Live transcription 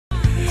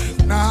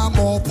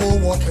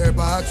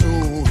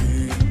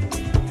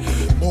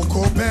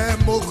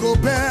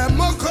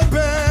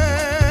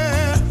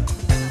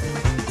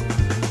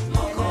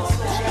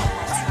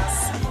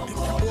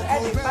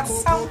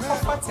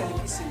Sankofa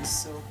television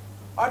so.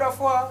 Order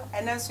for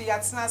and then so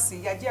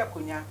yatsnasi yadia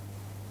kunya.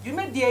 You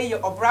made the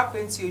Obra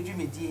Akwantuo you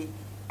medie,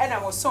 and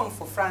I was song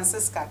for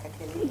Francisca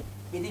Kakele,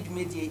 bidid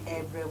medie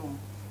Abraham.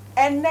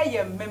 And nay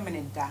your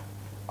memenida.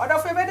 Order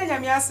for better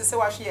Yamias say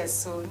what she is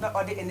so not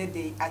order any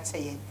day at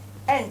Chayen.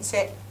 And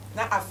check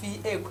na afi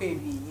e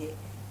query ye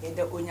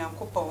the Unyan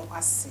coupon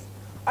assay.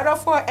 Order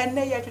for and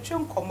nay to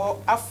chum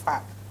como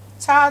afa,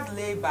 child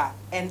labor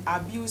and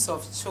abuse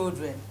of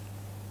children.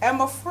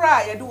 Emma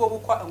Fry, I do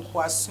what and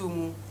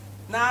quasum.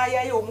 Na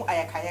ya yomu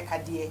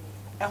ayakayaka dear,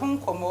 a home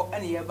como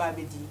any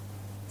babidi.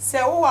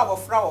 Say, oh, our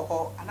flower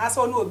hall, and as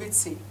all no bit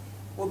say,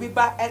 will be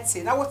back at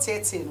 10. I will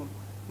take 10.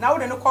 Now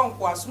the no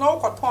conquest, no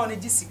cotton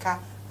Jessica,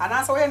 and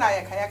as when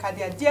ayakayaka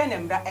dear, dear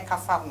Nembra eka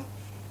found.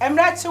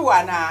 Emra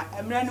Chiwana,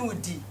 Emran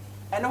Woody,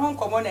 and a home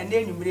common and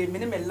then you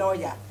made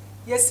lawyer.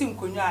 Yes, sim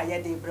kunya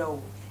ya de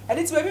bro. And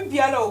it's maybe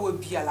Biala or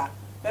Biala,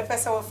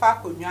 Bepesa or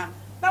Facunya.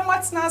 Now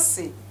what's not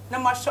say, no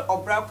much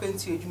Obra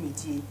Akwantuo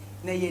Jumidi.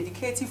 Na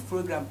educative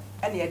program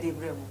and ya de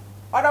brevo.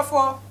 Order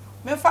for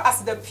memfa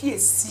as the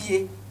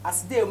PSCA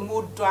as the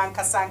mode do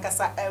ankasa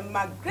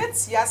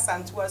Great Year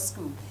Santua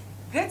School.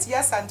 Great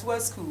Year Santua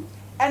School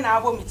and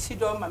abo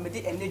michido ma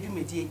mede enedu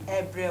medie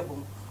e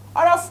brevo.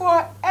 Order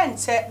for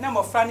enche na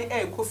mofrani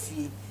e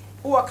kofie.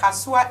 Wo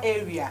Kasoa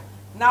area.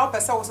 Now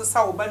pesa wo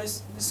sa wo ba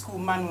school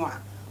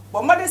manua.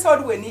 But mother say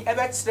do weni e be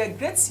kire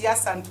Great Year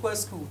Santua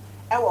School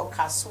e wo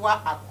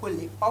Kasoa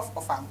Akole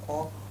of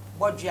Anko.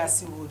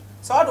 Bodriasi wood.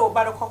 So all the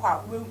obado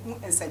kwa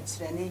and said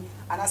training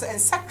and as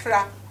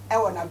ensakra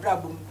ewa na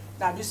brabum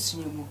na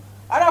dusimu.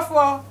 Other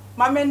for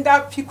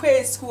Mamenda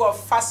Pique School of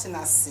Fashion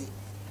and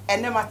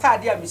then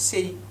Matadia me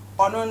say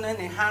on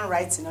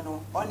handwriting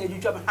on the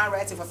job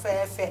handwriting for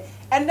fair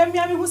and then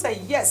Miami who say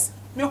yes,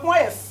 me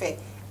why fair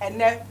and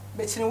then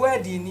between where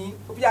dini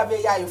Ubia be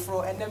ya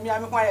fro and then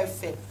Miami why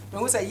fair. Me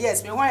who say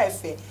yes, me why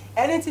fair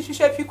and then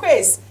tissue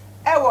Piques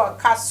ewa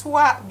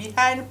Kasoa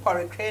behind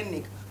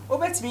Polyclinic.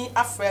 Obet me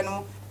a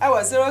friend, I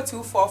was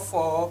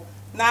 0244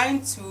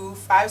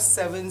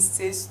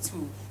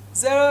 925762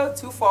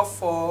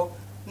 0244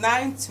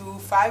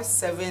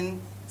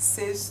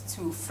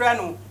 925762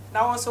 friend.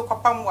 Now also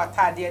kopam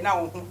watade na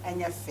wo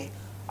enya fe.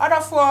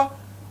 Order for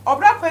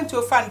Obra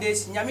Akwantuo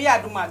Foundation Nyame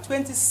Aduma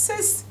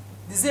 26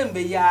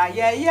 December ya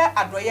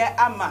adoye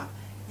ama.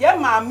 Ye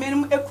ma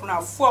menum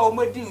ekunafo a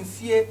omodi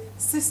mfie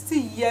 60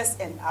 years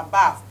and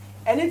above.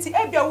 Enti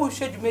ebia wo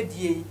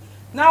hwedwumedie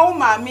now,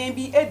 my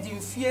maybe Eddie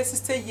fear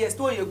 60 years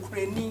to your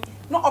cranny,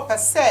 no upper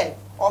say,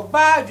 or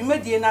bar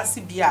Jumediana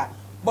Sibia.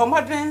 But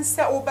modern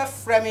say over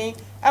framing,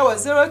 I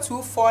was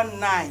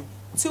 0249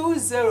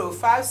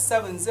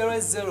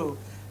 205700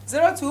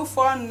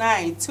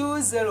 0249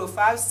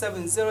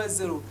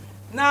 205700.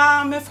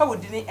 Now, me for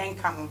didn't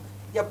encounter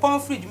your pon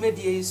free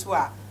Jumedia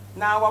swa.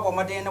 Now, what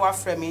modern our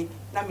framing,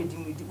 na me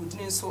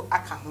didn't so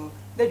account.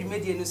 The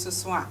Jumedian so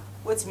swan.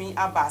 What's me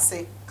about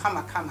say,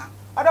 kama.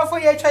 Other for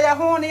ye try a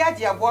home, ya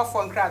dear boy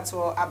for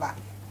Krato Abba.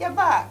 Ye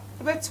ba,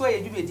 the best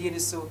way you may dear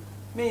so,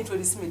 may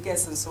introduce me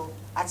guess and so,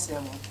 at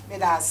them,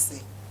 let us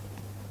say.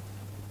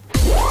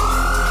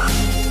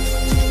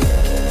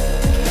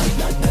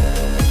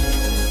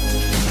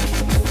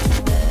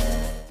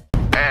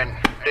 And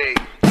they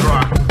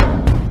drop.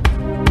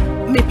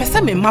 Me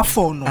pesa me ma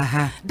phone.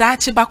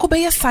 Dachi bako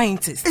be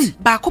scientist,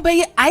 bako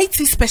be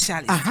IT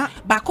specialist,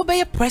 bako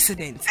be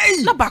president,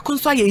 na bako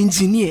nso ye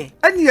engineer.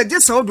 Ani ye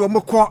just how do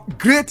mo call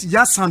Great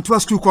Year Santua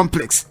School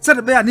Complex.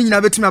 Said be ani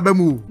nyina betimi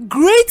abamu.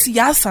 Great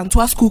Year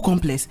Santua School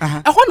Complex. E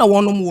ho na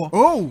wonom wo.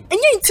 Oh.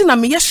 Enye nti na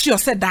me ye sure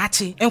say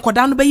dachi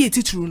enkoda no be ye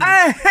titru no.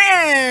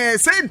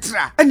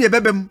 Centra. Ani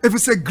ebebem. If you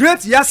say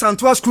Great Year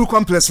Santua School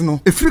Complex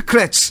no, e free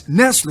crèche,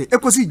 nursery,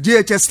 ekosi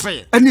JHS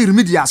 3. Ani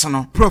remedials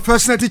no.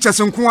 Professional teachers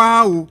nko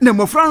a o.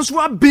 Na France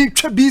wa big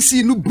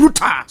BC no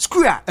brutal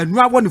square and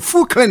no one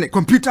full clinic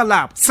computer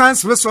lab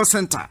science resource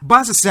center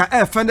basis ya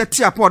defender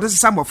tier port this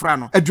some of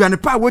rano aduane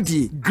pa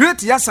wodi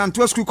Great Year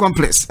Santua School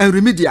Complex and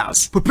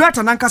remedials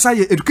proprietor nankasa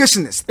ye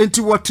educationist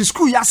into what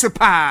school ya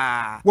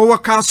sepa wo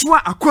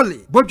Kasoa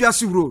Akole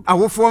Bodriasi Road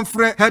awofo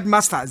mfre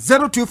headmaster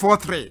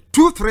 0243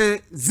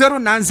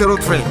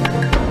 230903.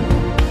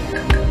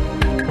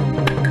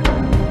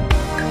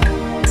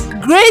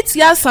 Great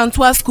Year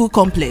Santua School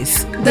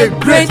Complex, the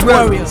Great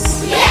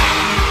Warriors.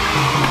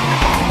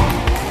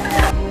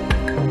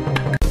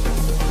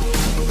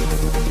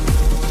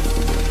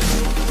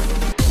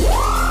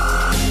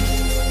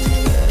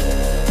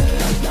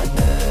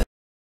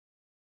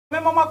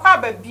 Mama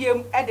kwaba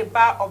biem e de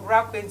ba Obra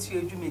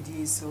Akwantuo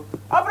dwumedi so.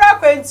 Obra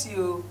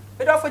Akwantuo,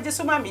 be do for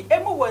jesu mami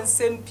emu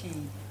wonsem pi.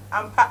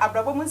 Ampa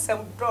abrabom nsem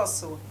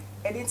droso.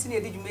 E de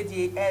ntine de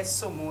dwumedi e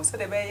so mu. So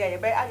de be ye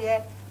be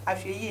aye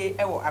ahweye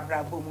e wo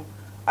abrabom.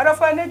 Odo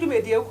for na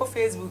dwumedi ko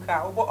Facebook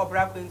a wo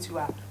Obra Akwantuo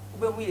a wo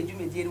be mu ye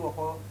dwumedi wo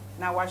ho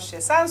na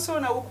wahye. Sanso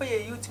na wo ko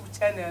ye YouTube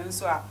channel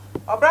nso a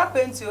Obra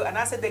Akwantuo and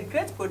I said the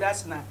great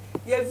production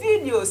Your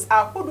videos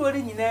are good one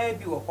in a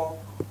bio.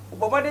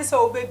 But this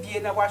will be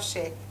in our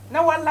share.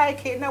 Now one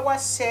like it, now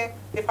what share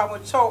if I'm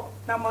a show,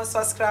 now one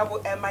subscribe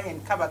and my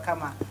and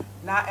kama.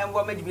 Now and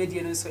what made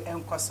video so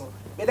and coso.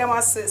 But I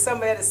must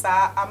somebody say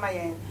am I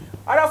in.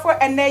 Other for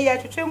a year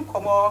to trim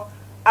come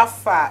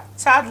afa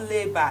child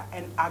labor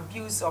and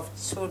abuse of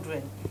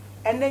children.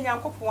 And then young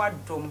couple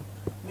want drum.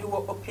 Me were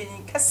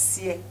opening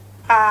cassia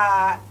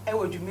pa and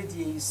would you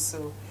mediate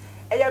so.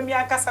 A young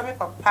Kasame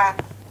papa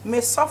me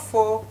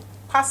suffer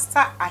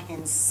Pastor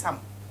Ahensam.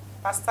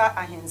 Pastor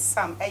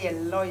Ahensam, a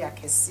lawyer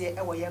cassia,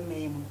 a way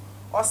name.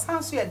 Or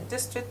sounds a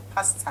district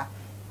pastor.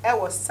 I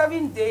was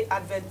 7-day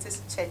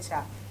Adventist church.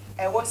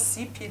 I was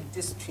CP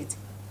district,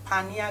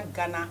 Pania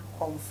Ghana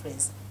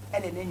conference.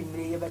 And then you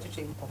may better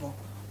change.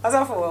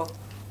 As for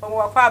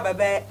Obra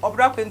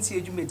Akwantuo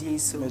dwumadi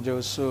so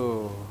mejo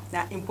so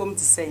na impom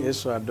to say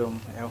yesu adom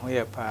ehho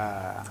ye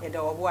pa e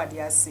da obo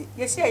ade ase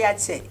ye hia ya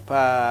che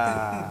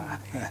pa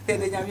e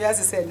de nyame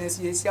ase say na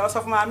so ye hia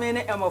osof ma me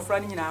ne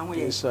emofra ne nyina ho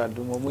ye yesu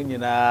adom mu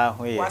nyina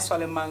ho ye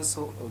wasole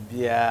manso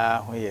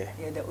obia ho ye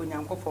ye da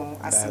onyankopon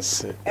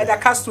ase e da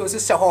castro so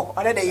se ho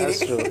ode da yire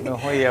castro no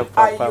ho ye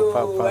pa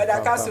e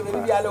da castro be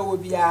bia lo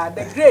obia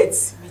the great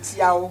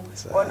bitiawo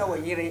ono wo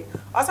yire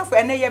osof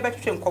ene ye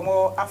betwetwe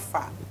nkomo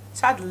afa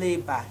child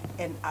labor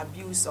and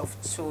abuse of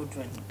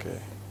children. Okay.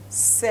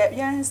 So,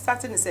 yeah,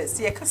 starting to say,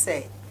 see, I can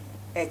say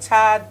a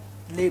child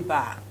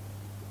labor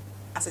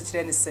as a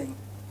child is saying.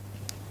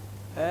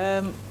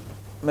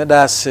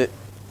 Medase,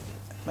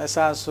 my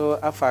son so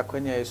afa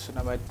kwenya yesu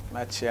na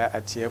machia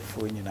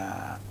atiefo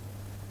nyina.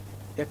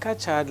 Yeka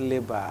child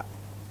labor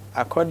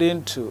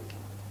according to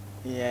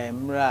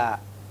mra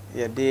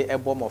yede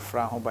ebo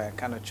mofra ho ba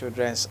yeka no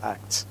Children's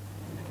Act.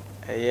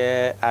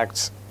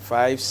 Act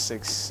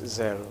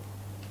 560.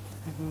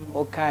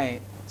 Okay,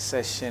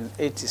 section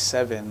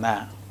 87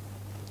 na.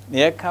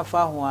 Yeka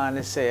fa ho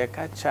an say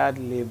yeka child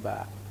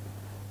labor.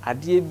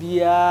 Ade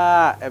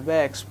bia ebe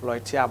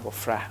exploit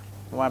abofra.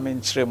 Wa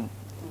menkyerem.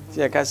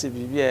 Yeka se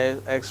bibia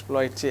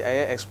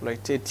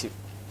exploitative.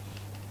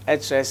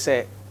 Etre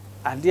say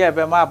ade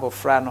ebe ma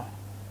abofra no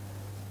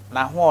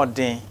na ho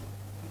odin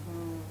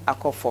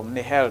akofom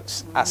ne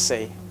health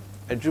asay.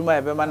 Adwuma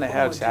ebe ma na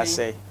health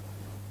asay.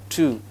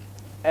 2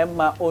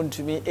 Emma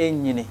ontumi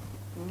enyini.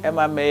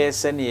 Emma meye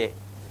sene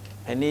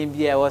eni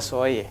bia wo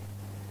so ye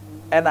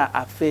ena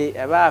afi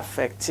ebe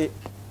affect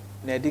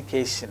na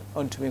education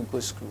ontumi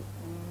nko school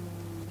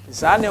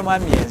zane ma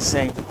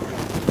miensen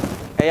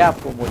eya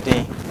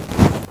promoting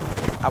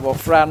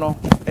abofra no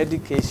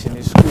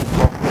education school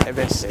ko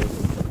ebe say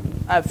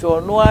afi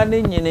ono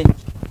ani nyini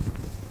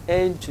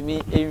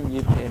entumi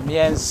enwie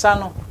miensa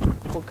no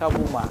ko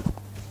kabuma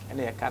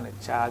ena ye kan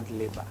child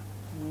labor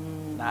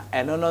na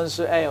eno no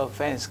nso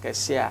offense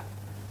kese a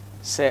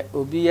se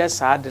obi ya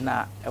saade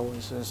na ewo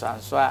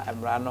nsunsanso a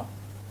emra no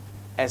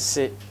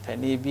ese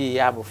pani bi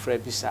ya abofra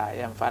bi sa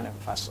ya mfa ne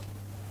mfa so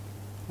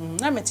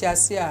na meti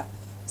ase a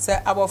se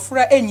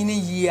abofra enyini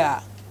yi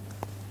a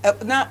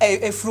na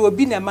efru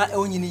obi na ma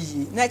onyini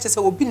yi na eche se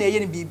obi na eye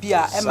ne bibi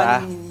a ema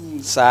ne nyini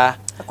yi sa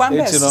kwan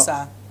be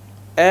sa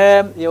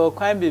ye wo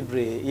kwan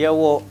bebre ye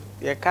wo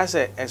ye ka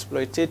se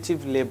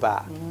exploitative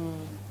labor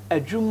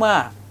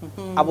adwuma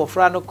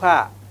abofra no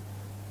kwa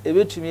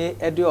ebetumi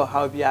ede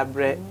ohaw bi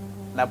abre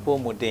na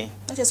pomuden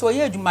ache so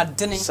ye adwuma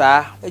dene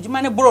sa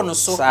adwuma ne boro no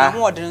so na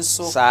ho odene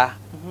so sa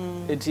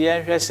eti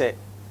ye hwe se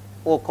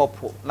o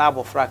kopo na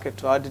abofra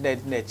keto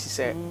ordinary na chi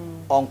se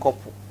on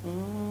kopo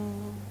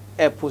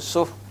epo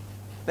so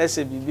na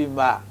se bibi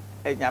ma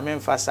enyame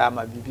mfa sa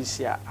ma bibi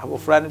si a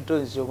abofra ne to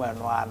nso ma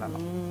no ana no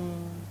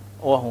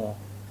o ho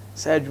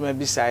sa adwuma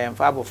bi sa ye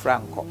mfa abofra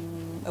nko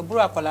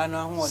eburu akwala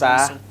no ho odene so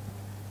sa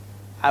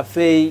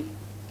afei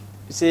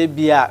se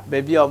bia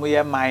baby omo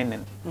ye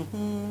mining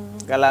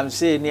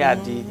galamse ni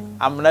adi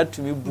amna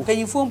tumi bu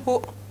kanyifo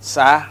mpo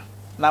sa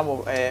na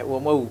wo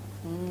mawu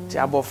ti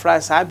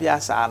abofra sa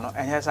bia sa no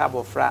enye sa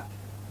abofra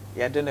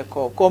ye de ne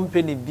call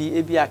company bi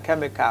ebi a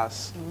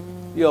chemicals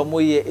bi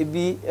omo ye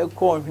ebi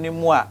ekọ hwene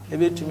mu a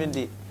ebetumi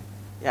de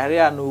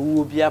yare a no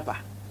wu bi aba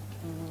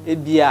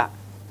ebi a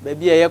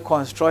baby ye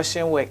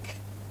construction work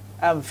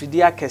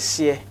amfidi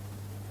akese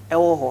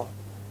ewo ho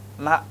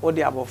na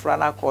odi abofra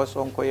na course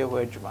onko ye ho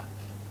adwuma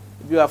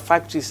bi a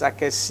factories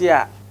akese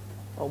a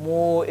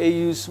omo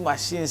use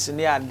machines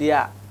ni ade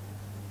a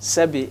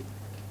sebe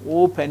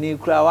wo pani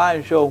kura wa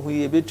nhwe ohu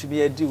ye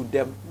betumi adi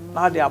udem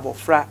na de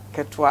abofra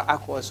ketwa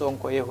akoso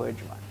onko ye ho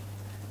adwuma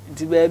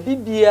nti ba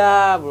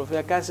bibia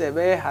brofia ka se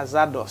be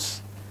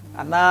hazardous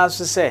ana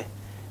so se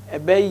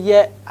ebe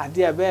ye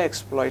ade ebe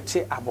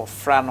exploit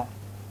abofra no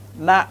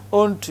na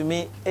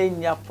ontumi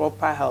enya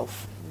proper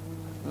health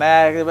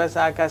na ebe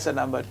sa ka se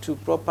number 2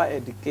 proper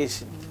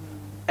education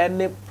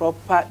any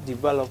proper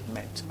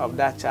development of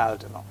that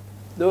child no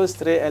those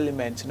 3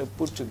 elements no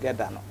put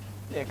together no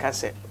they can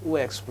say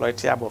we exploit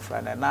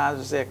abofra na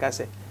so say can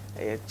say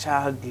a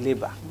child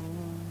labor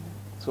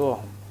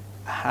so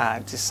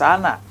it is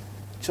sana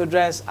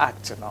Children's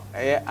Act no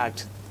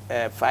act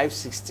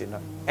 560 no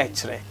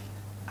echere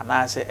and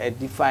I say a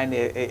define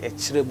a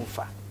chire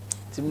mufa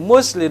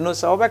mostly no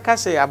so obeka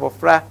say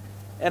abofra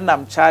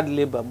enam child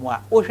labor mu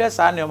a wo hwe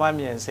saa ne ma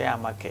miense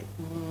amake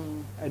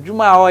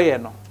adwuma a oye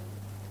no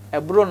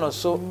ebro no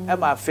so e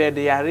ma fe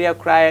de yare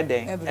kra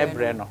den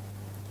ebre no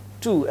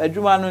 2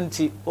 adwuma no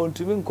nti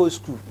ontumi nko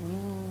school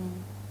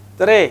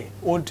 3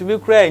 ontumi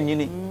kra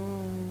anyini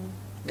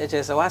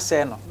Yes, I was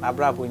saying, no,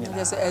 bravo.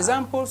 There's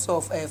examples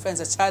of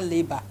friends, child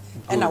labor,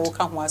 and I will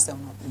come once them.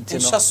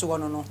 Just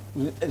one no.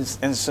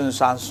 And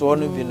so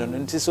on,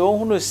 and so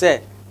who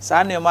say,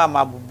 Sanny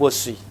Mamma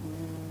Bossy,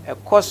 a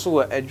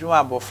cosu, a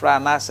juma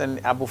bofranas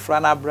and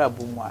abofrana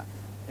brabuma,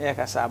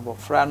 Ekasa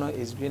bofrano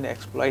is being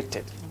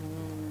exploited.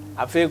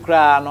 A fake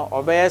crano,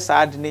 obey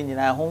sardine in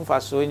a home for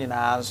sewing in a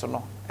answer,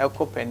 no, a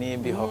company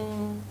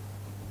behold.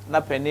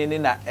 Na penini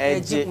na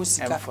eje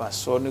emfa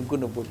so ne gu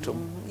no botom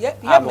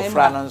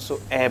abofra so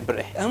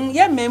ebre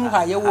ye mem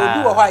ha ye wo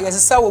bi wo ha ye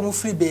sesa wo mu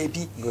free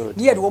baby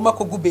ne ye de wo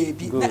makogu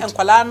baby na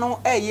enkwala no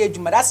ye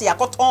adwuma da se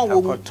yakoton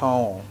wo mu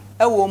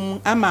e wo mu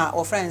ama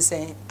o friends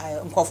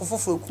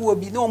nkofofofo kuo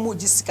bi na o mu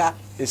gisika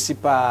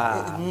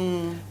esipa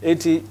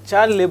eti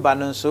child labor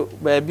no so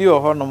baby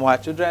o ho no mo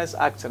Children's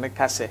Act ne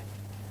kase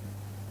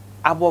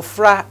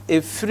abofra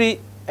e free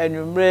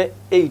enwumre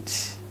 8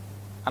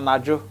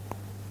 anajo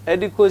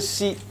ediko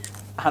si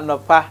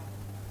anopa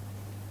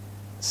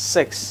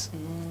 6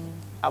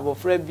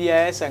 abofra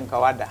bia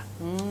esenkawada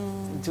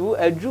nti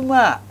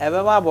adwuma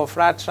ebema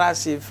abofra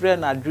trase frɛ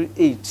na dru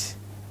 8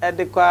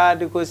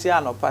 ediko si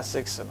anopa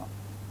 6 no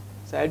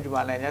sa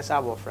adwuma na nyɛ sa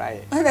abofra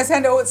ye na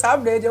send o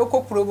sabre de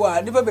okokuro bo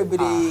a de bebre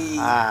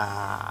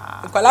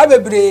kwala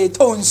bebre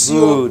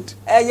tonsio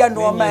eye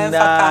no ma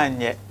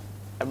enfaka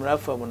Amra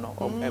from no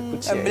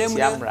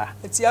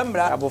eti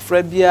amra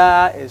abofra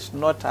bia is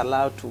not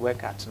allowed to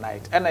work at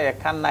night and I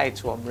can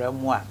night wo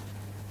mramu a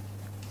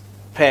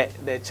per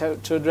the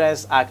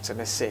Children's Act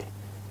and say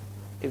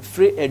if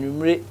free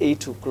enumere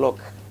 8 o'clock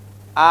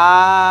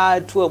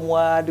to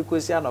amua de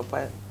kosi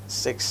anopa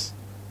 6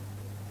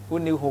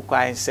 uni ho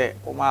kwan say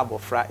o ma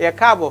abofra ye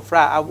ka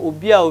abofra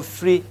obi a o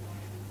free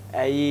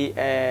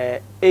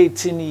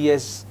 18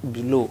 years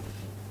below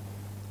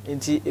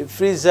inti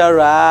free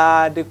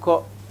zero de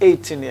ko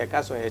 18 years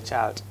as a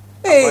child.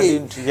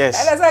 According to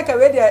yes. And as I can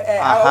read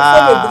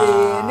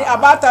ni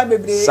abata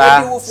bebre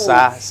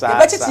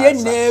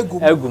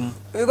egum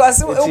because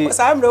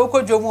some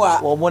roko jomu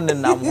a wo mon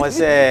nam ho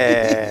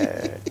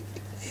se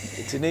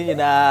itini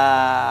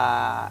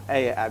na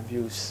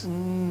abuse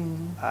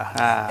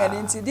and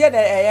into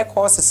there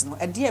courses no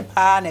e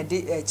pa na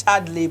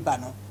child labor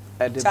no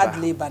child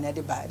labor na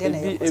de ba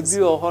ebi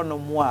o ho no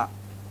mu a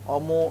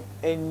omo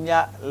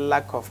enya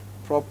lack of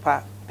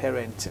proper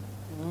parenting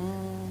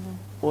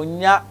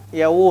onya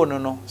ye wo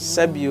no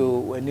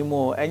sabio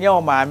wanimo enye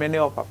o maame ne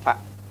o papa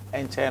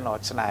enche na o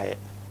chenaye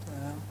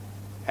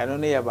eno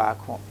ne ye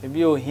baako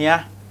ebi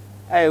ohia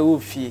aye wo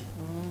fie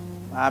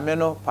maame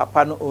no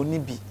papa no oni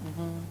bi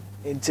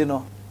enti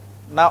no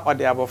na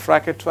ode abofra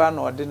ketwa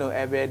na ode no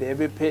ebe de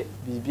ebepe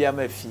bibia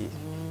ma fie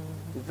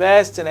the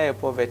first na ye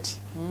poverty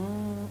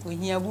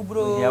ohia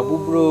bubro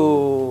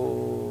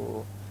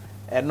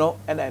eno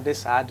ena de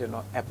saade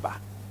no eba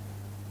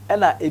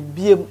ena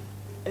ebiem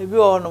ebi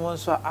ono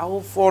nso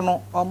awofo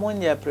no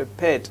omonye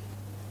prepared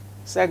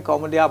say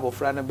come dey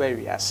abofra no ba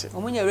wiase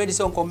omonye ready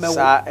so come mewo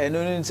sa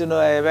enu nti no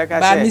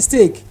ebeka say by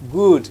mistake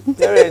good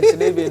parents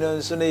ne bi no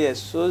nso no yes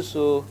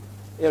so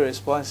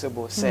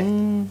irresponsible say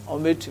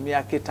ometumi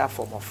aketa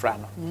for mofra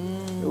no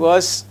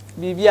because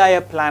bibi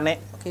aye plan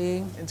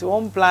okay nti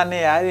one plan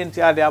ya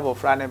nti ade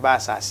abofra no ba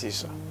asase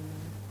so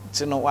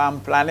nti no one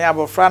plan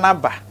abofra na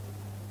ba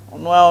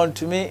ono a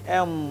ontumi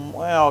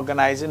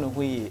organize no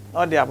hu yi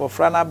no de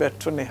abofra na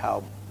beto ne ha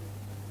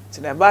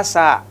ti ne ba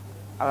sa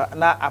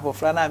na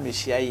abofra na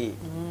mehia yi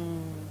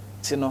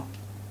ti no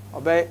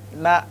obe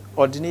na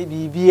odini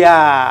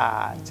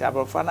bibia ti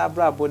abofra na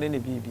brabo ne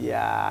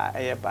bibia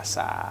eye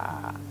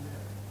basa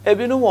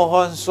ebinu wo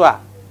ho nso a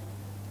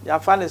ya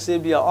fa ne se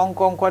bia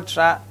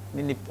onkonkotra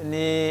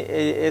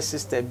ni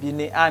sister bi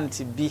ni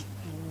auntie bi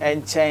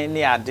enchen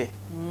ni ade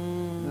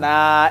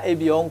na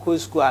ebi onko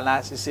school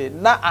ana sese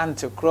na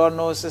auntie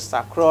chrono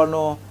sister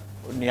chrono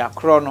nia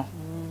chrono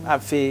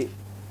afi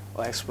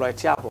o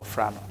exploit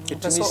abofra no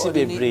etumi si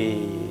bebre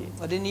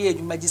odeni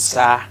edwuma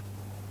gisa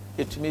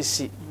etumi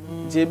si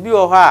je bi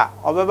o ha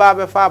obeba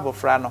abefa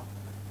abofra no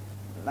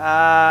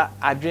na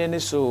adwen ni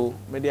so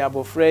me di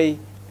abofra yi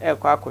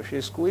ekwa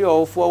akohwe school ye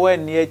ofo wa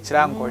ni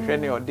akira nkohwe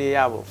ne ode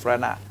ya abofra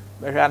na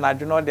behwa na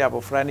adwen ode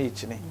abofra na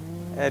ichine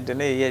de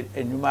na ye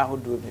enwuma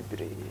hodo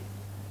bebre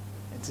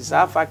tis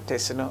a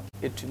factors no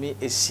etumi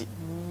esi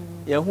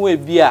ye hu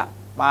ebi a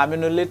maame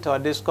no later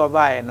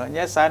discover no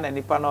nya sa na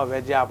nipa na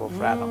obeje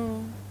abofra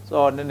no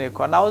so ne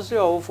ko na wo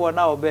so ofo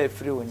na oba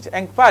free wonje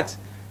in fact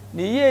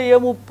ni ye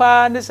mu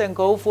pa ne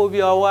senka ofo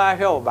bi o wa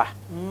hwe oba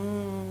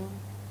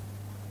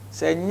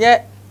se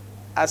nye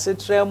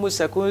asetra mu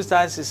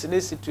circumstances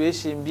ne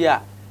situation bi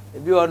a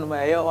ebi onu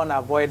ma ye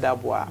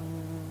unavoidable a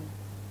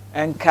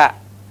enka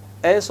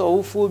eso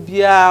ofo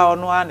bi a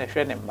onu a ne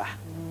hwe ne mba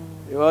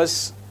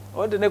because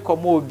ode ne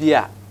komo obi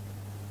a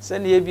se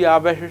ne bi a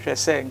obehwehwe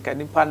se nka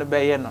nipa no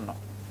beye no no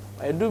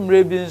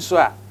edumre bi nso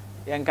a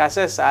yenka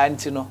se saa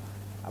nti no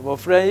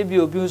abofra ye bi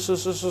obi nso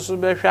so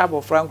behwe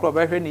abofra nkro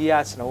behwe ne yi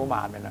asene wo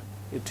maame no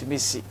etumi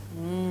si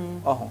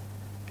oho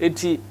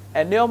eti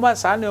eneoma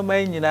saa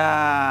neoma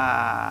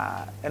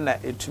nyina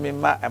na etumi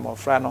ma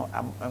emofra no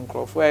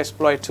nkrofo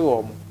exploit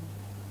wo mu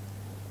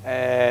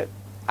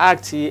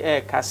act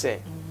ka se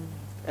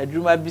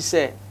adwuma bi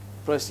se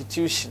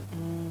prostitution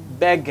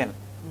begging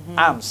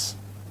arms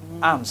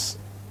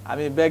I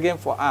mean begging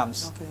for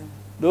arms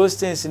those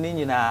things ni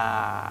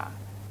nyina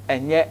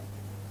enye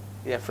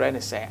your friend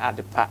is saying at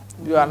the park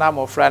you are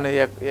now friend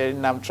ye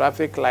nam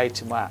traffic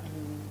light ma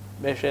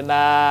behwe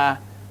na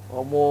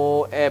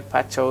omo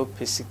pacho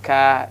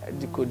pesika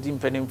dikodi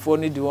mpanimfo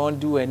ni di won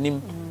di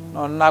wanim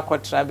no na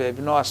kwatra ba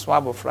bi no aso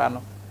abofra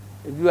no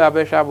ebi wa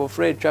behwe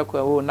abofra etwa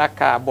kwa wo na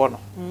ka abo no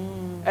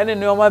ene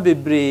ne oma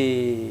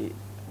bebre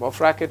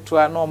bofra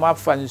ketua no ma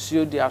fa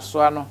nsuo di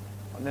aso ano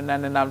ne na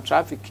nam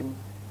traffic im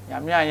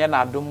nyame anye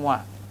na adom a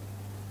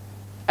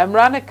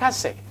emra ne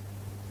kase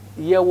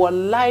ye wo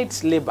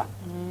light labor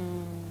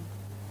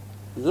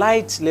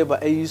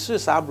a yusu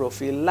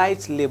sabrofi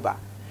light labor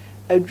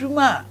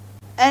adwuma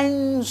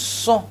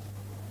enso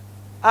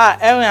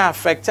enwe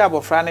affect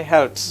abofra ne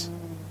health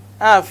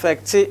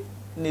affect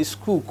ni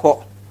school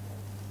ko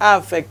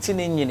affect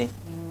ni nyini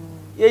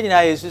ye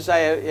nyina yesu sa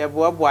ye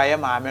boaboa ye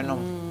maame no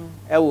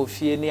e wo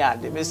fie ni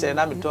ade me se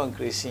na meton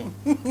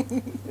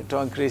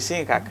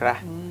kresin kakra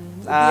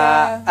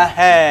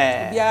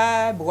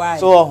bia boa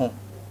so ho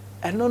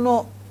eno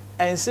no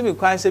ense me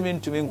kwan se me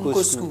ntumi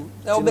nko school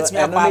e wo betimi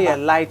akwa ba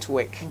light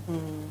work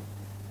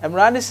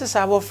emra ne se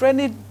abofra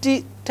ne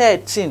di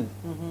 13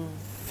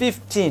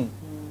 15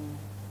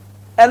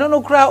 eno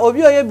no kra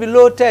obi oye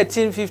below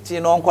 13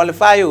 15 on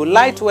qualify you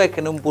light work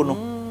no mpo no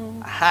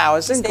aha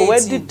o se nko we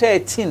di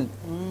 13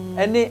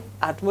 ene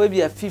atmo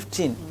bia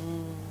 15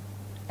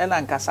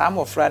 ena nkasa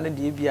amofra ne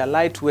de bia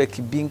light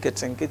work bi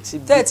nketenketi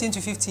 13 to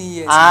 15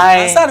 years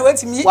ansa na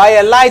wetimi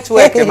why light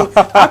work no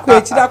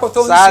akwetida koto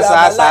nsu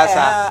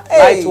sa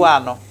light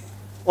one no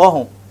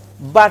oh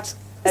but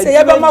say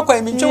yeba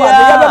makwan mi ntwa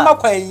yeba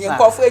makwan yen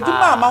kofo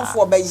edwuma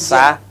amanfo bayi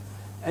sa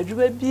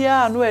adwuma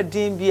bia no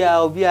edin bia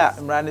obi a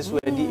mra ne so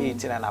edi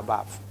 18 and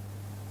above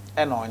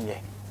ena onye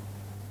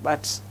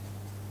but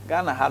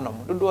Ghana hanom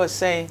dodo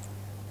sen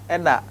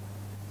ena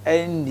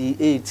endi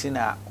 18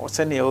 a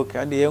osene e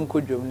okay ande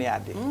yenkodwom ne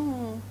ade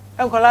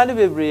enkola ne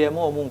bebre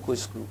ma o mu nko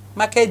school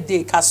market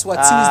day kaswa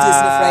Tuesdays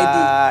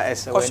and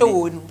Friday ko show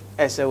wonu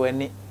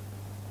esewani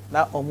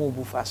na omu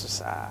bu faso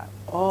sa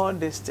all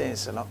these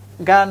things no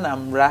Ghana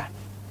mra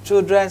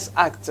Children's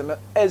Act no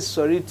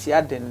sorry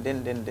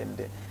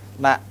den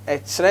na e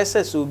kire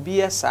se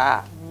obi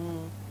esa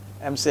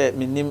em se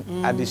minim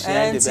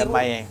additional de be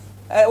mayen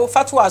o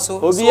fatwa so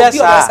obi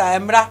esa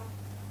emra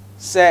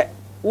se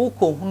wo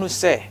ko hunu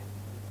se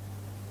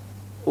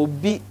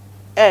obi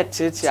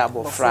tete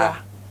abofra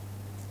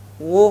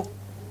wo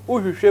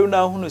uhwehwem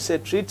na hunu se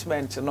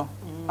treatment no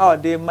a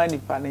de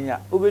manipa nya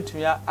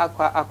obetumi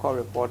akwa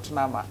report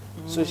na ma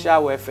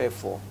social welfare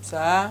for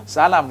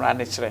sa na mra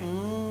ne kire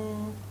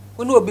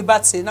wonu obi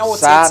bate na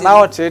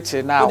wo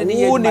tete na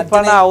wo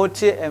nipa na wo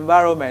te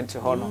environment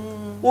ho no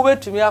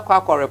obetumi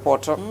akwa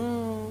report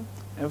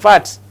in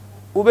fact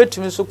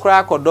ubetumi so kura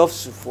akodof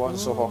sufo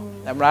nso ho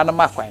emra na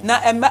makwan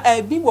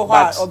na bi wo ho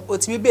a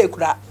otimi be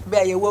ekura be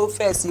ye wo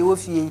first ye wo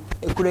fie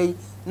ekura yi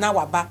na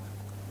waba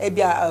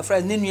bia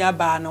friend ne nua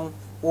ba no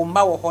wo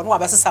mba wo ho no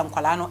waba sesa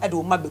nkwala no e de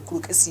wo ma be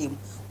kuru kasiem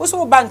wo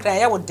so bank na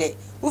ye wo de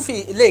wo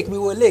fi lake mi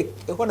wo lake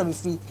e ho na me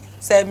fi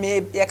se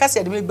me ye ka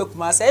se de me be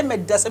kuma se me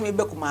da se me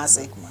be kuma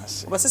se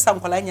wo sesa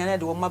nkwala nya na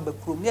de wo ma be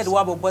kuru me de wo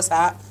abobo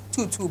sa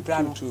 22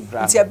 bra no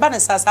nti e ba ne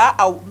sa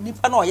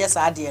nipa na o ye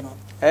sa ade no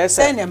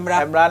say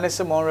emra ne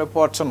se mon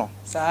report no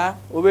sa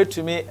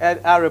obetumi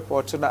a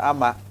report no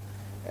ama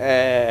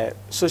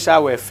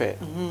social welfare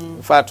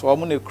in fact wo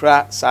mo ne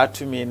kura sa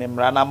tumi ne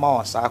mra na ma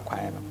on sa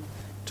kwan no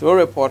to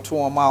report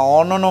wo ma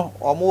ono no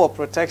wo mo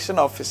protection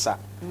officer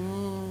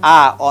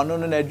ono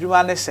no na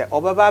adwuma ne se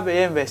obeba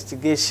be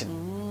investigation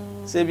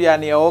se bia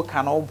ne o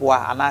ka no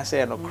boa ana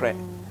se no kre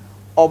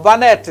oba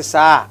na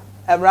etisa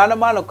emra no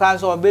ma no kwan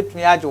so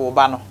obetumi age wo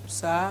ba no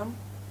sa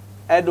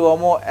edo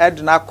mo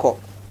edna ko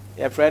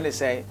your friend is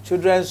saying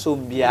children's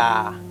home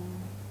bia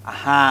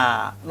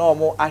aha no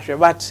mo ahwe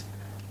but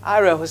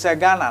are who say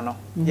Ghana no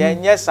ye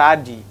nye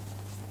saadi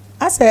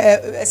ase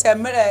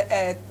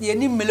ye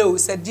ni melo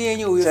se die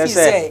nye o fi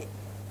say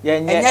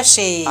ye nye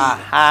she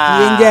aha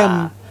ye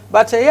ngam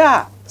but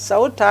yeah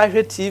so ta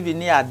ahwe TV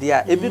ni ade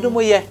a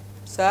ebidum ye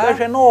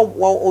ahwe no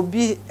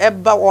obi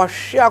eba wo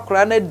hwe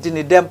akora na di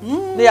ni dem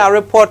na ya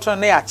report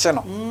na ya che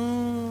no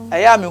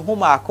aya me hu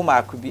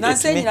maako bi na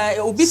say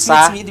nyina obi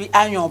timi di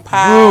anyon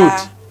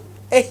pa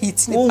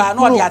hit ni pa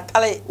no de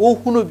atale wo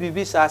hunu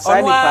bibi sa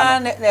ni pa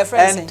no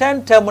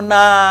ententem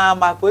na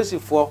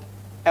maposifo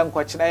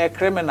enkochina ye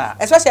criminal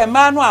especially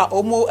man no a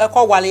omo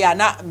ekowale ya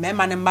na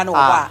mema ne mma no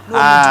wa no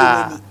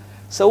omu di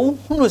so wo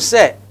hunu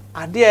se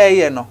ade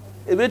eye no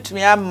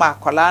ebetumi ama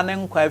kwala ne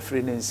nkwa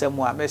afiri ne nsam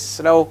a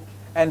mesrew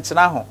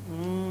entena ho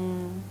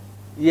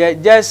you're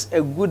just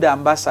a good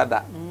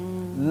ambassador.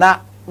 Na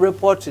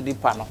report to the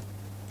panel.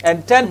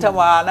 And 10 times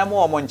na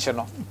mo monche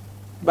no.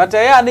 But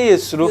I na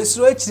yesuro.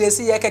 Yesuro chire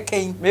si ye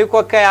keken. Me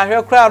ko kan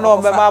ahwe kra no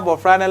be ma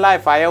abofra ne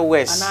life aye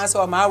west. Ana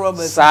so ma roba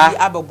bi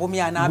abobomi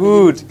ana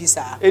be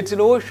bisa. Eti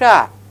no wo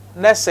hwa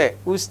na se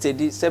wo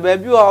steady se ba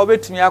bi o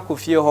obetumi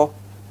akofie ho.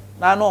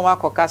 Na no ma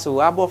koka se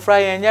wo abofra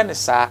ye nye ne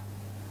sa.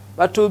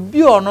 But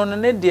obi ono no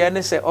ne de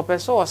ne se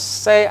opese o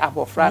sei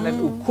abofra ne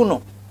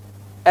okuno.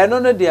 Eno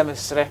no de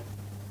mesre.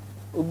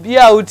 Obi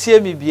a utie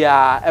mi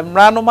bia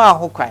emra no ma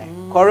ho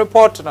kwan ko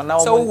report no na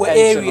wo so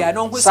area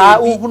no ho se sa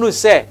uhunu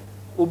se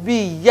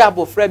obi ya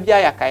abofra bia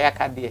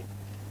yakayaka de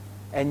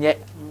enye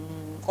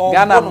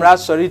Ghana mra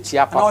sorry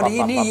tia papa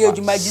no ni ye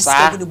adwuma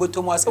gisika gunu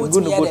botomu asa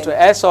wotimi ya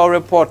dem so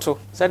report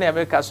se na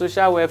America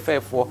social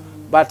welfare for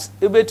but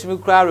ebetumi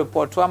kra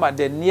report am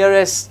the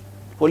nearest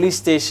police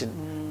station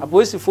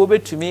apolice for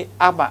betumi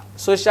ama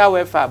social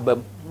welfare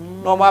bam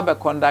no ma be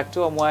conduct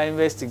o mo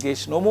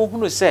investigation o mo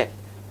hunu se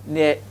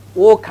ne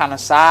wo kan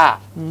saa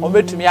o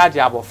betumi age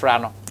abofra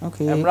no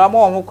emra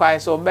mo ho kwan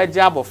so beje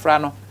abofra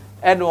no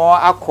e no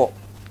akọ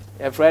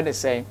e friend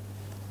say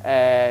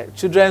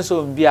children's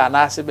home bia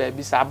na ase ba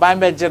bi sa ban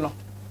beje no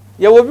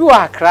ye wo bi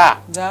wa akra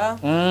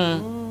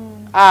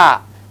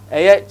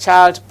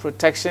child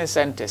protection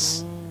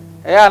centers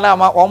na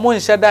ma o mo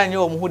nhye dan ye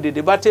o mo hu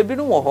dede but ebi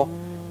no wo ho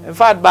in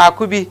fact ba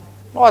ko bi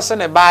no se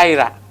ne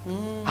baira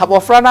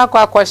abofra na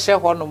akọ hye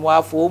ho no mo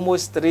afọ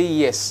almost 3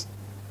 years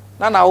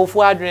na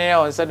wofu adwen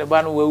on se ne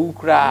ba no wawu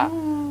kra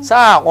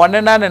sa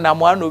one na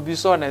mo an obi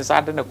so ne sa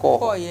de ne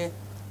ko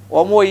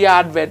omo ya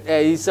advert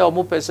ise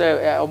omo pese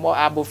omo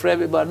abofra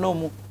be ba no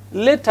mu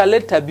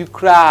later bi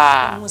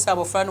kra mu sa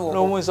abofra no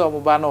no mu so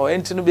omo ba no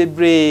enti no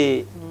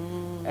bebre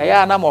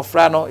ya na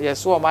mofra no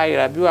yeso o ma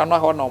yira bi wa no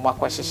ho na o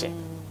makwahyehe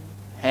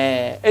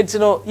enti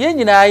no ye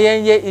nyina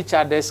ye each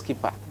other's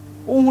keeper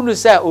uhunu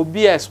say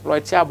obi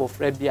exploit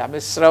abofra bi a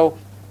mesrew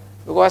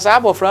because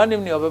abofra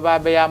nim ne obeba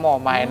be ya ma o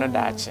man no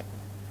daache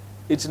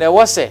it na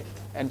wose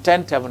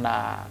ententem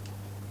na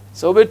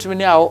so betumi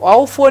ni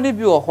awofo ni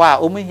bi wo ho a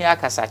omuhi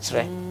akasa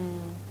kire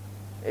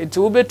it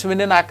wo betumi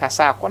ni na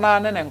akasa akona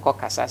ne nko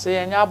kasa se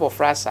yenya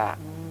abofra sa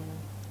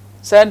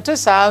sente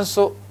sa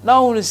anso na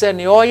hunu se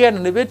ne oye no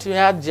ne betumi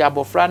age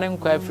abofra ne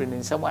nko afri ni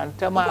nsam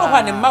antama no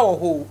ha ne ma wo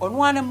ho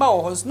onu ane ma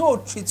wo ho no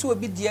treat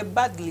obi die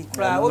badly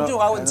kra oju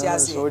wa won ti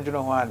ase so oju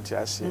no ho anti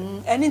ase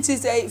anything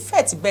say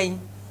effect ben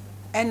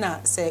ena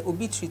say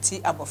obi treat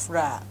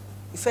abofra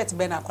effect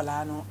ben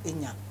akola no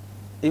enya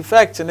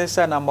effect ne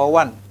say number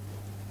 1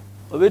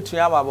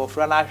 obetumi ama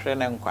abofra na ahwe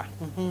ne nkwa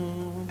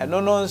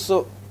eno no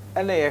nso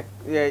ene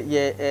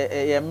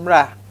ye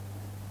mra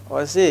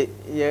or say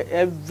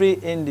every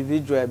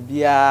individual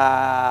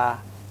bia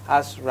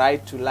has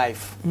right to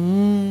life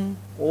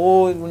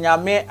o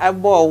nyame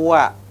abo wo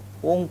a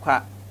wo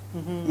nkwa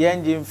ye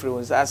nje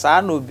influence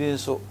asa na obi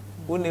nso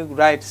woni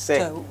right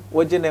say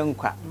wo je ne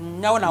nkwa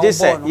nya wo na wo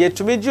bo no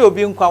yetumi je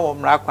obi nkwa wo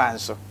mra kwan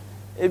so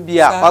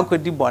ebia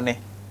wakodi bone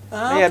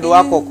na ye do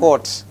akọ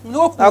court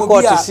na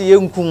court si ye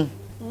nkum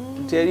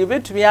nti ye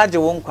betumi age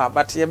wo nkwa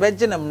but ye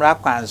beje ne mra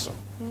kwan so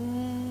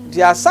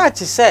di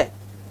asachi say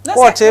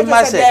court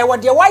ma say wo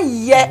de wa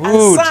ye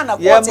ansa na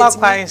court ye ma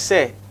kwan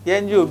say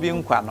ye nje obi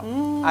nkwa no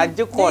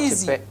age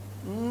court pe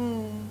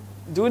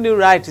do ni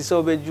right say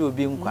obeje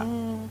obi nkwa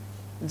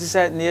nti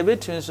say ne ye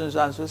betumi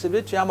sunso anso say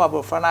betumi ama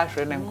bofra na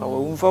ahwe ne nkwa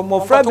wo mfa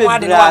mofra be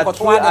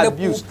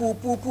abuse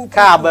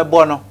ka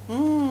abebo no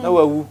na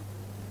wawu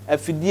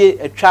afidie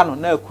atwa no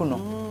na aku no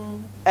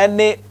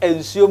ene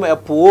ensuo ma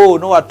epo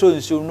no wato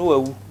ensuo no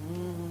wawu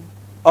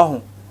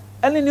ohun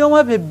ene ni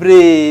oma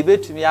bebre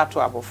betumi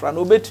ato abofra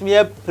no betumi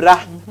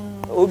apra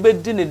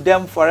obedi ne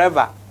dem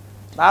forever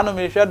na anu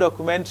me hwe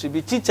documentary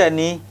bi teacher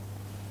ni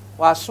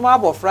wasoma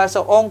abofra se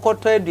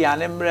onkoto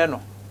aduane mre no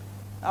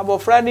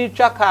abofra ni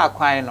twa ka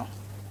akwan no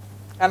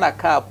ana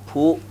ka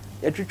po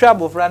yatwitwa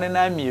abofra ne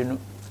na mienu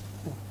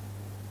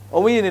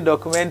omuyi ni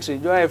documentary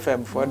Joy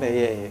FM for the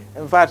year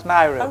in fact na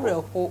I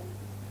well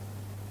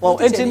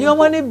enti ni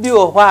omo ni bi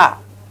o ho a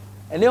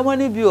eni omo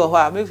ni bi o ho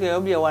a make sure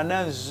obi e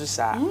wana nzu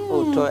sa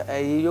oto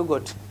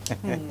yogurt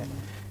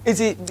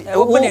iti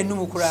obo na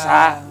enum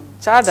kura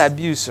child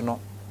abuse no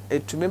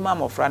etumi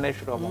mama ofra na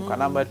hwere omo kwa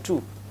number 2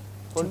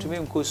 ontumi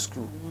nko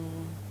school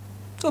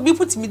so bi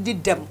put me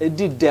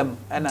did them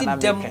ana na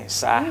make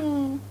sa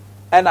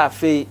ana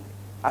afi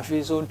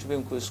so ontumi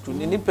nko school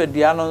ni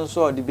nipadua no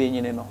nso odi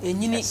benyini no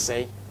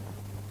sei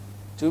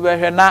tu be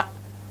hwe na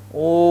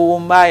o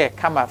ma ye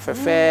kama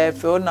fefe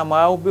fe na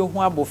ma obi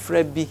hu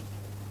abofra bi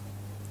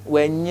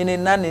wanyini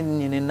na ne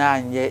nyini na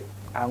anye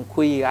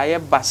ankoyi aye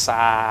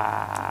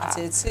basa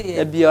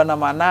e bi ona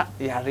ma na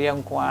yare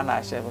nko ana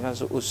ahye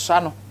because osua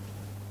no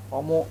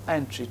omo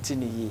entreat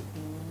ni yi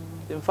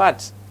in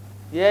fact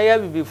ye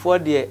before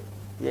the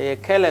ye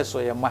careless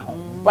or ye ma ho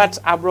but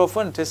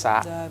abrofo nte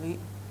sa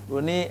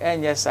oni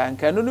enye sa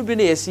nka no bi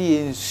na yesi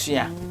ye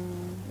nsua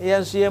ye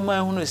nsua ma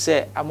hunu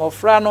se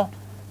amofra no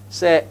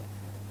se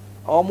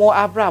omo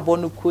abrabo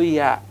no koyi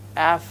a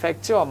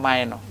affect your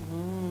mind no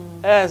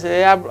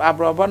say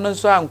abroba no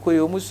so anko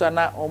yo muso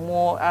na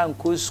omo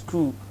anko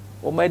school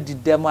o ma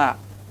didem a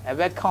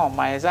ebe ka o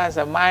man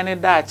say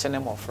man da che ne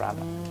mofra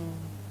no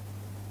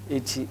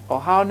eti o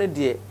how ne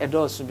de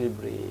edoso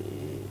bebre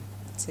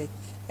say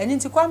eni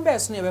nti kwan be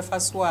so ne be fa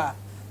so a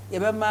ye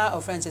be ma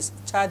offenses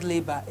child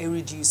labor e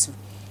reduce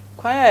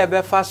kwan ya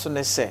be fa so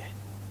ne se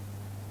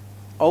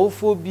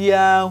owfo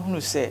bia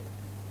hunu se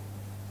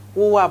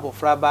wo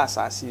abofra ba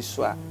asase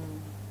so a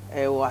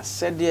wa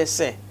sede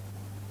se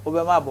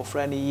obema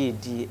abofra ne ye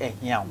di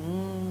ehiam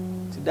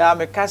ti da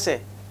me ka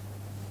se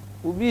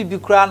obi bi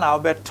kura na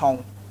obeton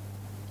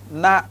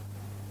na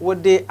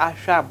wode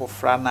ahwa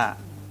abofra na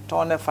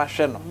ton ne fa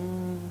hwe no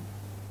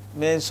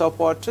me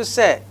support to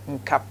se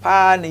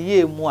nkapa ne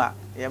ye mu a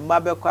ye ma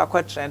be kwa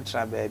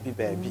kwatrentra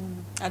baabi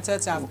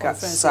atata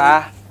conference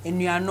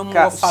enuanom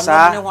wo fa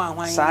no ne ho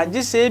ahwan sa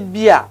gi se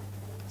bia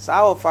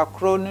sa wo fa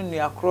kro no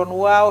nua kro no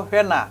wa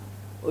hwe na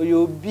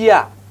oyo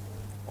bia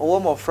owo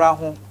mofra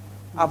ho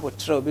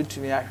abotre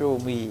obetumi ahwe o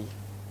mu yi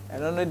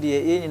eno no de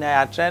ye nyina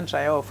ya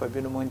trentra ye ofa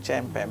bi no mu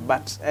nchempe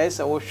but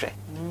ese wo hwe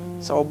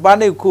so oba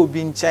na eko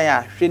obi nchen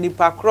a hwe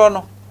nipa kro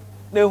no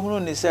na ehunu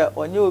ni se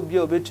onye obi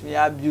obetumi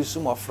abuse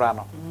mofra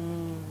no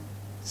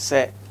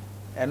se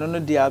eno no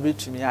de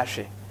abetumi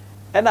ahwe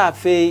ena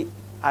afei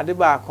ade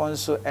ba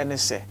akonso ene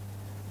se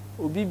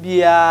obi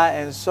bia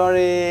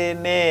ensori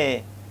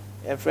ne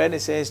e friend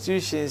say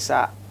institutions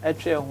a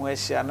etwe ho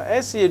ahia no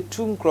ese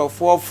etu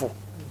nkrofofo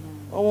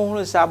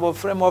ohunu sa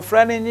abofra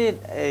mofra ne nyi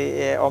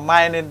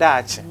oman ne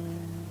daache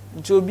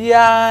nti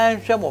obia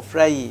hwe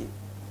mofra yi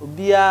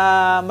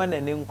obia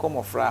manani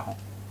nkomofra ho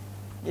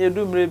ye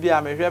dumre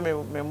bia me hwe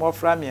me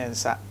mofra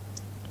miensa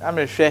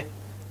ame hwe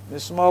me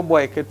small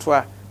boy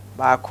ketwa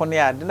ba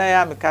akone ade na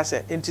ya me ka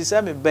se enti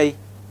se me bai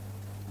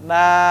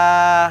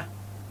na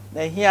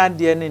hia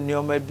de ne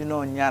nioma bi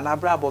no nya na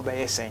brabo be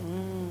yesen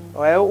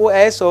o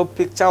eso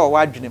picture o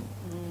wadwenem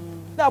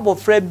na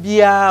abofra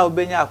bia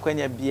obenya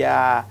akwanya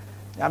bia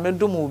ame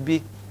dum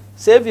obi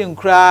saving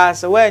kra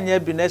se wanya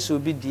bi na so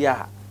obi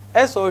dia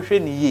eso hwe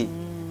ne yi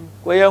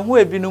ko ye hu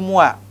ebi no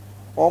mu a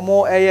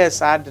omo eye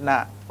sad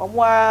na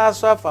omo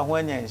aso afa ho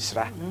anya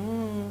nhira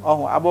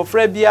oho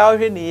abofra bia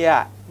hwe ne yi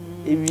a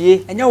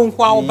ewie enya wo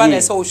nko awo ba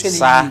na se wo hwe ne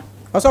yi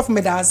osofu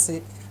me da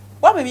ase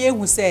wa be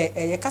ehu se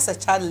ye kasa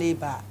child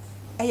labor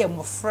eye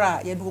mofra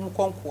ye do mu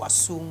konko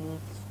aso mu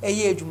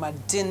eye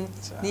adwumaden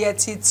na ye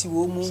titi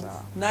wo mu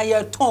na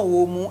ye ton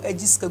wo mu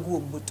agiska gu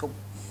obotom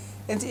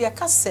enti ye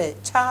kasa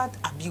child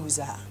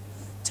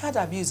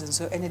abuse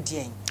so ene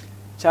dien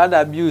child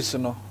abuse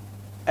no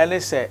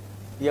ene se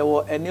ye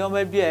wo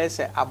enioma bia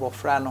se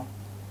abofra no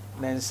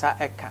nensa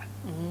eka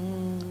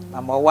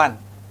number 1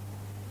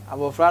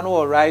 abofra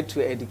no right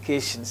to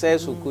education say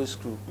so go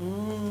school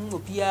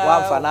opia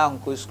one fa na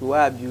go school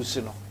wa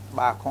abuse no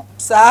ba ko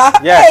sa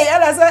hey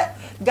ala say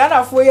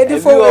Ghana for ye di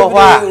for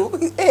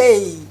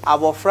hey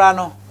abofra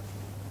no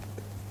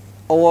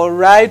our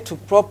right to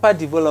proper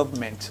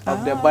development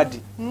of the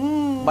body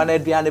man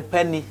aduane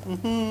pani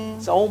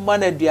so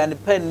man aduane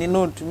pani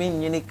no tumi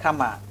nyini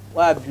kama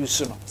wa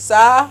abuse no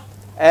sa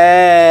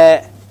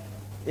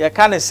ye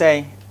kan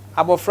say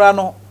abofra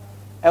no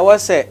e wo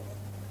say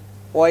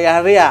o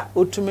yare a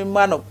otumi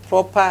ma no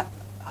proper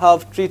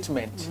health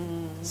treatment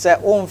say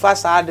o mfa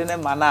sa de ne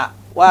mana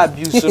wa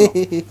abuse no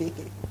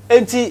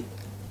enti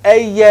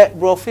eye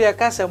brofia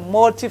ka say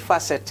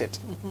multifaceted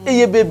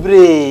eye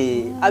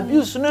bebre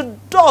abuse no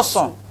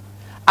dawson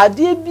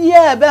ade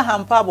bia ebe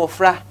hampa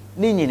abofra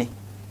ni nyini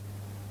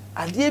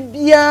ade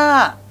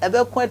bia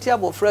ebe kwati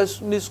abofra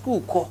ni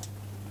school ko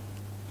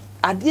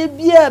ade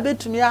bia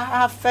betumi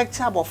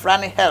affect abofra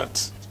ni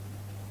health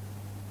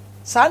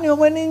sani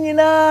omani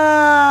nyina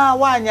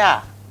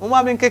wanya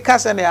mama me nkeka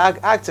se ne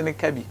act ne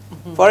kabi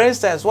for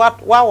instance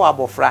wa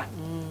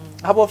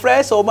abofra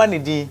is o mani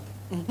din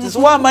this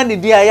one mani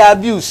din ya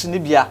abuse ni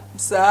bia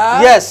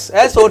yes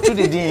so to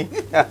the din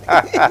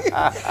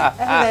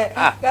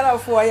Ghana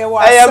for ye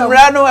wa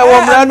mra no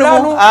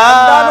no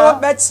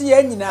bechi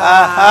nyina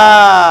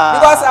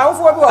because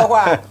awofo bi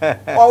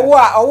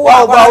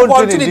owo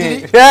to the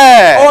din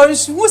on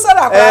shusa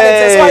na kwa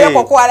le so ye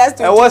kokko arrest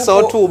e wo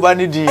so to ba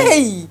ni din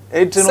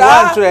etin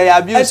one to ya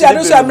abuse ni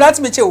bi mra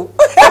to me chew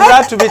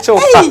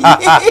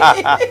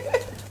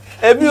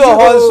ebi o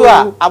honso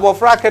a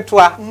abofra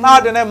ketwa na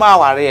ode ne ma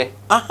aware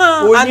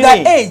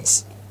under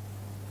age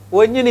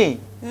wonyini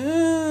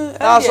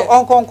na so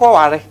onkonko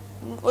ware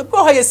obi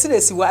ho ye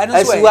seresi wa eno so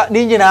asiwa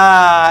ni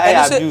nyina e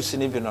abuse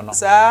ni bi no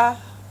sa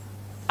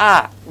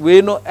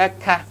we no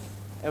eka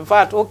in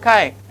fact o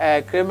kai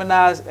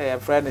criminal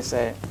friend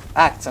say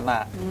act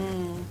na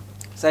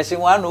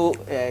section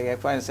 1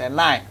 friend say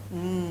 9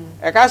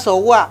 eka so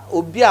wo a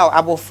obi a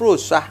abofro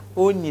so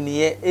onyini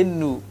ye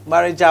enu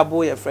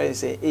marriageable ye friend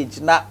say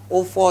age na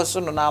o force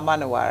no na ama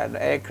ne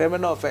ware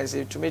criminal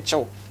offense to me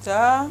chew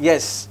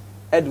yes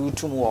edu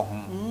utum wo ho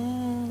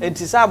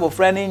enti sa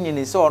abofra ne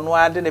nyini se ono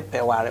ade ne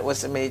peware wo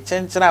se me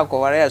chenchena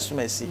akoware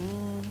asumasi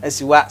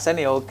asiwa se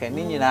ne o kan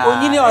ni nyina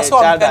onyini o so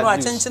mpe no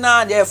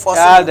chenchena de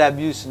force child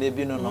abuse ne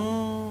bi no no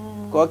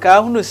ko ka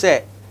hunu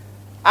se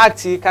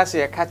act case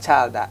a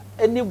child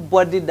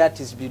anybody that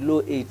is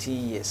below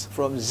 18 years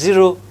from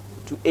 0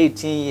 to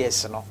 18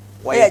 years no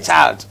why a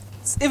child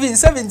even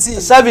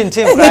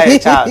 17 cry a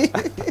child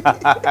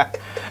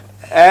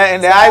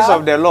in the eyes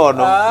of the Lord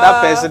no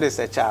that person is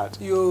a child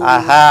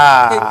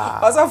aha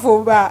also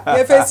for ba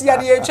ye face ya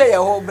dey twa ye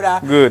ho bra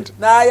good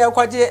na ye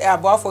kwaje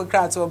aboafo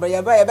krat obra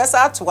ye ba ye be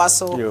sa to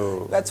aso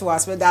be to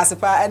aso da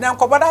sepa enen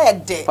koboda ye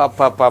de pa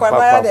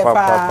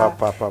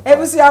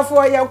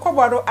ebusiafo ye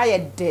kobodo aye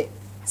de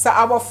sa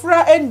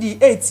abofra endi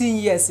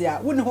 18 years ya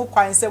woni ho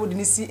kwan se wodi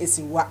ni si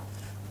esiwa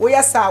wo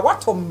ye sa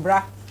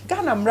watombra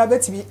Ghana mra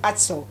betimi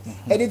acho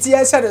editi ye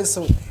hye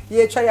so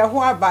ye twa ye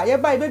ho aba ye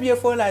ba be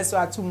phone line so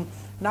atum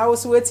na wo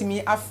so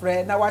wetimi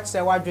afre na wa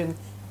kire wadwen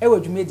e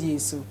wadwumedie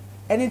so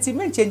enti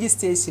men change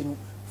station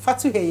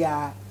fatu he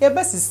ya ye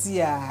basisi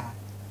ya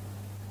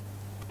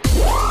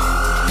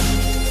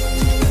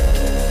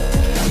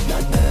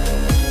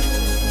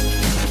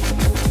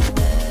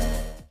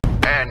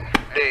and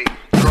they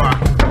drop.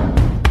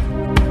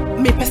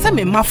 Me pesa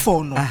me ma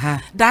phone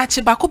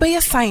daachi bako be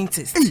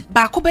scientist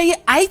bako be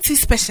IT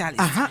specialist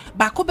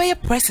bako be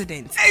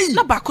president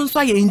na bako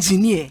nso ye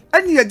engineer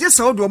ani ye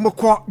gesa odo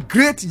mko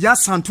Great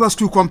Yasantua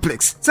School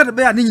Complex said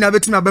be ani nyina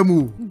betimi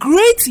abamu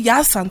Great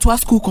Yasantua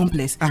School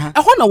Complex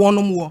ehọ na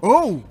wonom wo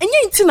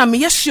enye nti na me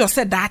ye sure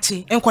say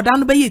daachi enkoda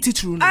no be ye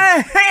tituru no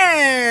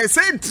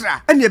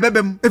centra ani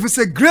bebem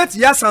efise Great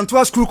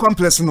Yasantua School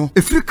Complex no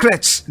efri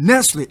crèche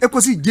nursery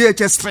ekosi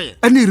JHS 3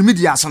 ani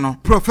remedials no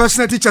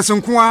professional teachers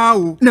nko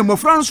a na mo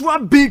France wa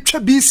be twa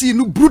BC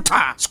no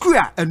brutal school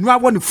enu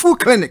awo ne full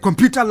clinic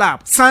computer lab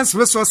science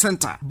resource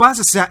center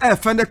basis ya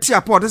efende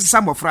tiapo de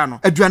samofra no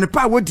aduane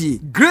pa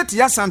wodi Great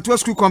Yasantua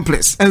School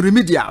Complex and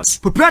remedials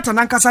proprietor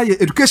nankasa ye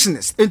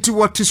educationist enti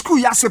what school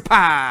yase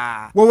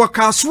pa wo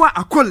kaswa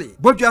akole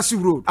Bodwasi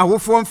road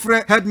awofo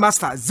mfre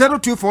headmaster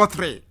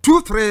 0243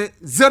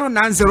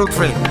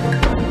 230903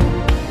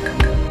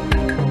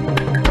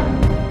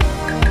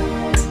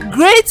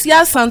 Great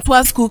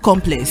Yasantua School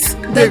Complex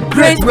the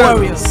great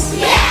warriors.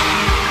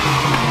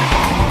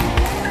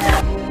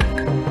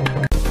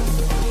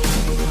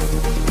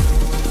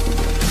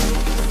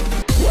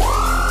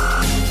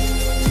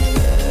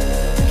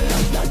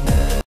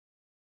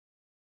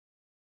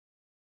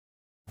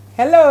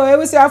 Hello,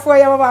 ebusiafo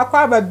ya baba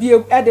akwa ba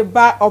biem e de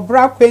ba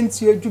Obra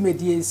Akwantuo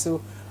dwumedie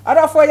so.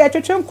 Adafo ya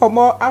twetwe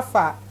komo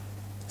afa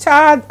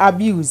child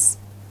abuse,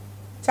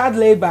 child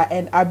labor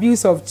and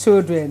abuse of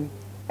children.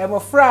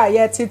 Emofra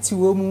ya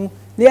tetuo mu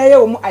na ye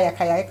wo mu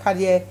ayakaya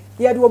kade ye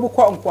de wo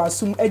bukọ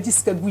nkwasum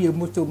agiska gu ye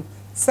motom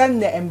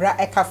sanne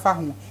emra ekafa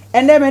ho.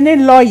 Ene me ne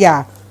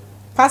lawyer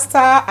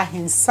Pastor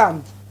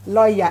Ahensam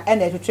lawyer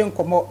ene twetwe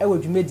komo e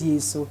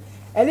wodwumedie so.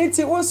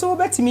 Eliti wonso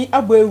betimi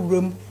abo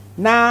ewurom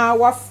na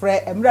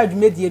wafre emra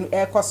dwumedie no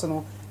ekoso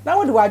no na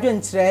wode wadwe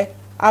nkyere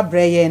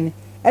abreyen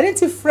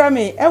eliti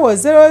frame e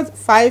was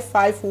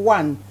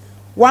 0551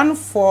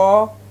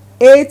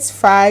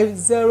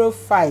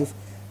 148505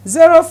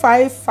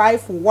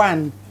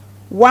 0551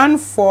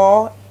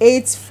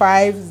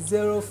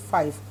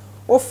 148505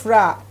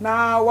 ofra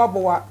na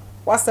wabowa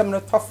wasem no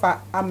tofa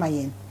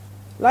amayen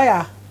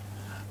lawyer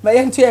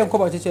mayentu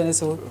enkobo cheche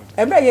so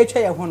emra ye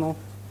twa ye ho no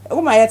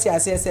Uma yeti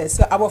asese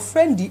so our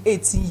friend the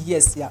 18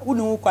 years ya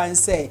unu kwan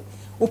say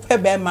upe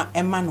bema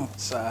ema no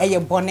eye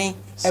bone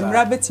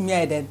emra betimi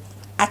ayeden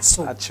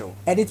acho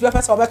edit be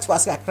person obeto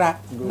asakra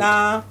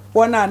na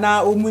wona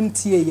na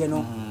omuntie ye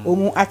no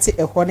omu ate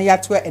eho ne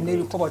yato ene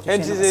rekobo to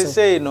enti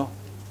say no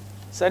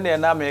sane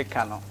na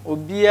America no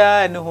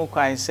obia ne ho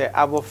kwan say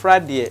abofra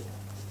de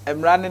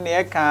emra ne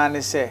ne ka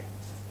ne say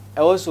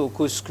e wo so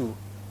ko school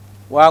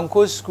wan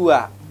ko school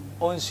a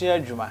onsu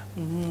adwuma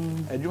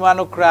adwuma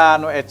no kra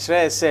no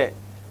ekyere se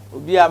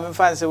obi a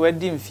memfa nse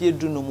wadi mfie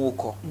du no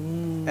mukọ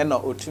na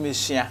otumi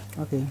sua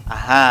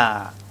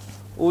aha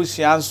o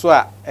sua nso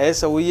a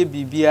ese wo ye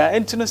bibia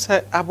enti no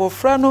se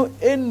abofra no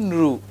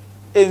enru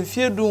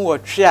emfie du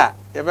wotwe a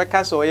ye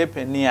beka se wo ye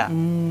pani a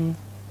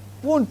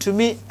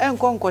wontumi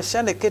enkonko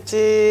hye ne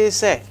kete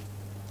se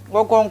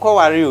wokonko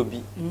ware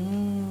obi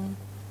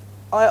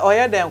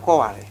oye den ko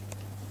ware.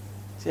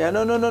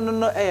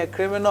 No, a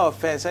criminal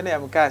offense, and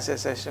I'm cast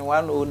section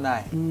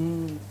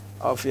 109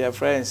 of your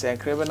friends and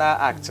criminal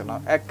act.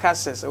 No, a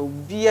cast will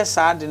be a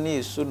sad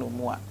news soon no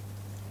more.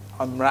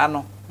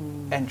 Omrano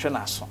and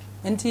Trenaso.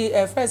 And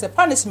first a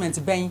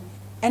punishment bang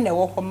and a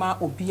walkoma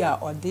obia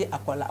or de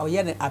apola or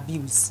yen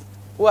abuse.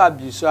 Who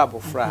abuse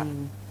abofra?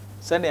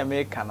 Send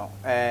Americano,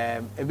 a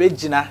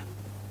begina,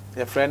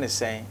 your friend is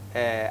saying,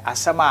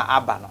 Asama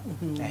Abano,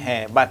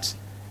 but.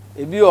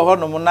 Ebi oho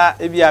no na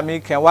ebi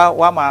American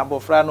wa ma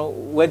abofra no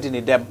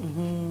wedding dem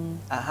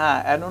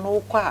aha eno no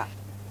kwa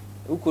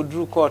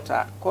ukodru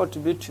court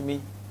betumi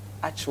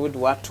ache wode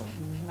watum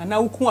ana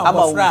ukun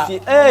abofra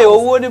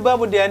owo ni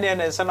babu de ene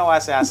na nsa na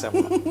wase asem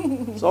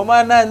so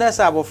ma na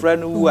sa abofra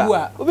no wu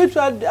a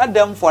obetu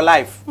adam for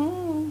life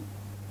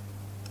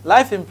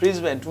life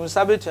imprisonment un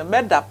sabetu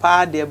meda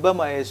pa de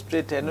bama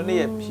straight eno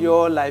ne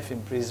pure life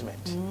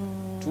imprisonment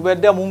tu be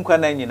dem nkwa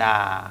na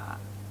nyina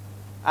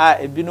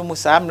ebinu mu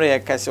samre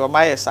yakase o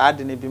maye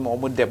saade ne bi ma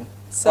omodem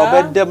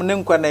obedem ne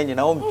nkwa na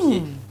nyina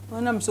ompie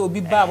onam so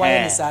obi ba wa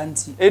ye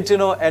santi enti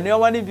no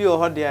enuoma ne bi o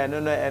ho de eno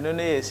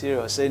no ye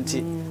serious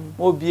enti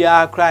mo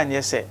bia kra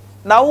anye se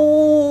na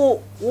wo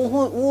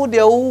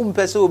de wo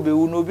mpese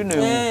obewu no obi no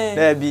ewu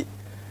na bi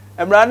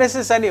emra ne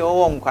sesa ne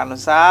wo nkwa no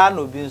saa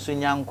no bi nso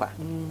nya nkwa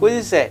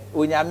kozi se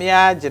onyame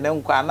agye ne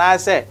nkwa na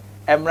se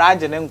emra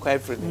agye ne nkwa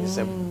afiri ne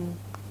nsem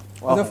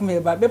of me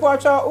ba before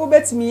cho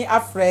obetimi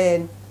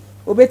afren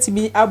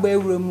obetimi agba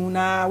ewuremu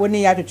na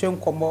woni ya twetwe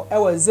nkomo e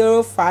was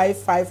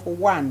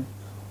 0551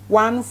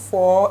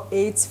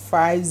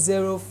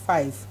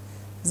 148505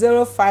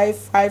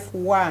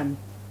 0551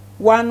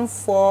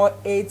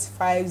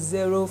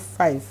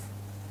 148505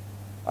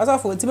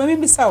 also timami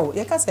bisawo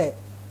ye ka say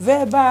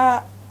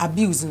verbal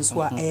abuse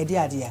nso a e de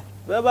ade a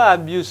verbal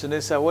abuse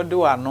ne say wo de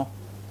wa no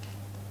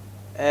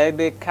e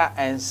de ka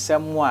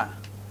ensem a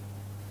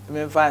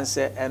me fan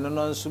say eno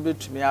no nso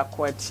betumi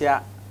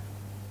akoatia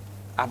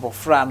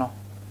abofra no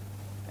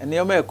ene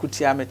yo ma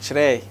akutia me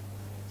kire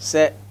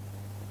say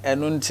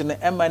eno ntine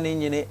ema ne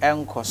nyine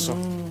enkoso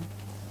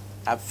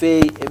afei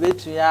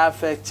ebetumi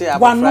affect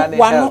abofra ne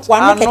health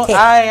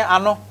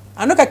ano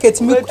ka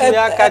ketimi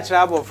aka kire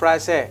abofra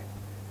say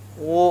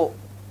wo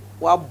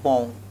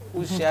wabon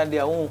usia de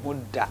a wo hu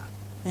da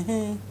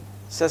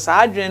se sa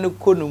adwene no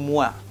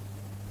konumu a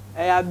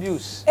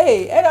abuse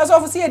that's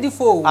of see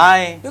edifo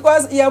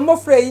because ye mo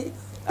frey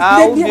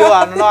obi o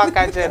anu no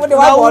aka kire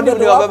na wo de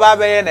obeba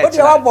be ye na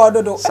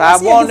kire sa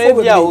bon no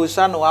bia o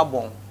sa no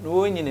wabon no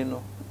onyini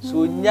no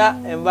so nya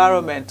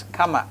environment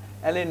kama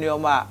ele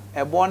nioma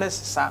ebo ne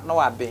sesa na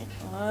waben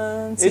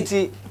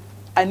enti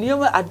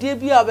anioma ade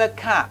bia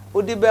obeka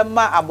odi be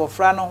ma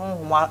abofra no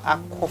honhoma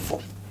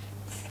akofo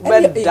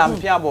be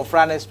dampia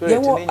abofra na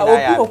spirit ni nya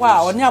ya obi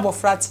o oni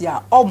abofra ti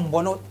a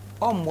ombo no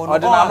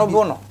odina no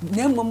bo no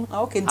nemum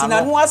okay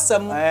ntina no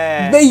asem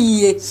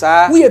beyie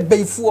wo ye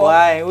beifuo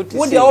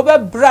wo de obe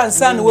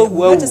bransa na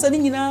wo ate se ni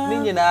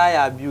nyina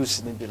ya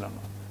abuse ni bi no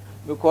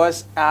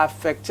because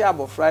affect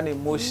abofra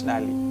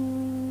emotionally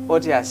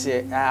what you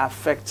say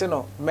affect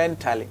no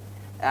mentally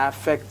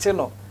affect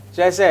no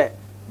just say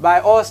by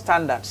all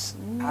standards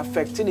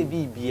affecting the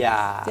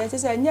bibia just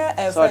say nya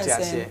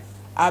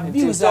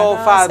abuse so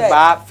far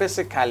by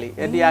physically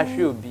e dey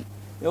ahwe obi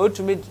e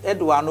otumi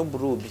edwa no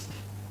bro obi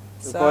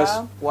because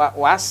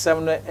wa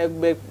asem no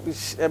ebe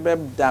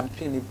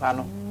damping nipa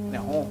no ne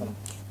honhom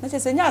na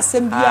just say nya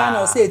asem bia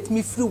na o say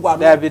etimi free wa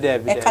no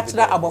e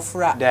katira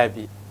abofra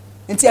dabi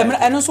nti emra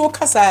eno so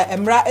kasa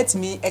emra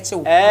etimi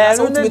echewo na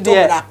so etimi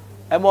dobra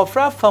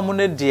emofra fam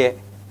no de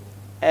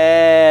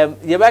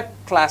ye be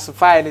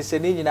classify ni se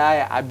ni nyina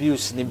ya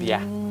abuse ni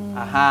bia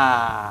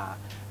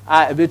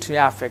ebetumi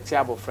affect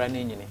abofra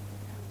ni nyine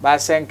ba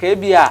senka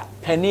bia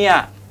pani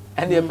a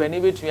ene pani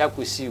betumi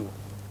akosiu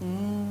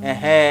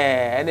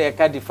ene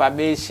ka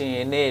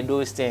defamation ne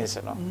those things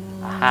no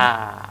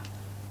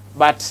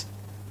but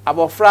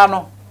abofra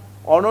no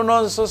ono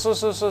no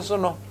so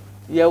no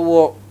ye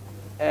wo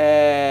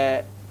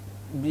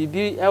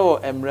bibi ewo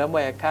emremo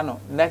ye ka no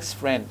next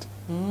friend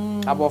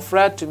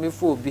abofra to me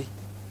for obi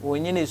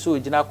wonyine so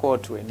ogina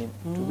court wani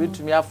to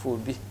betumi afọ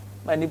obi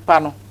manipa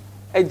no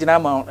ejina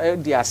ma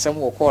di asem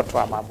wo court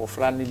ama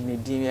abofra ni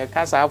din ye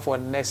ka sa for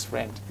next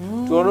friend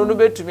to ono no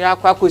betumi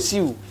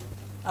akosiu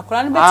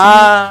akora no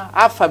betumi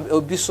afa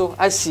obi so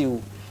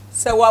asiu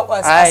se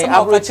wa asem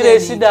abrochire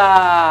sida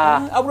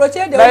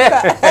abrochire de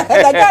da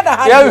gada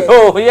ha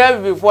ye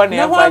before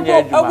ne afanya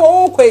adwuma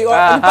wo kwei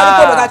nipa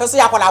ko be ka so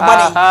yakona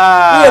agbade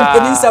ye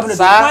mpeni nsem no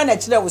de na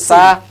kire wo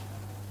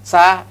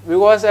sa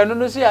because eno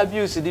no si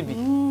abuse di bi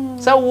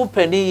sa wo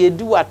pani ye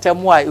di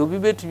watemu a obi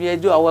betumi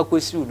ejo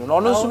awakosiu no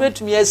no so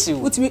betumi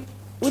asiu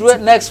through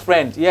next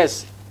friend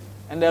yes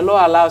and the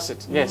law allows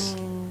it yes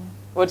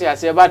what you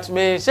say but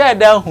me share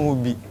down who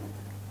be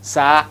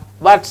sa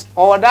but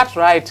all that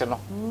right no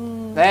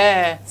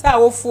sa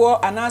wofuo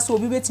anaso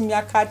obi betumi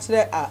aka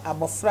kire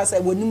abofra sa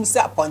wonim se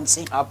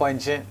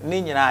aponche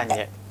ni nyina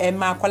anye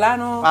makola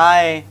no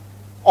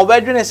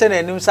obedwene se na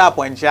enim se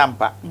aponche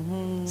ampa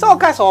sa o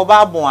ka se oba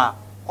abon a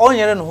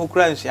onyere no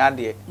hokura nsua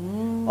de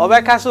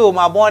obeka se o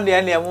mabon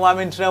de na emu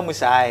amentra mu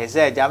sa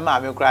se jama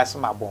me kura se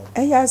mabon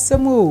ya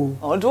asem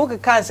o do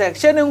ka se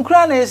hye ne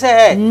nkura na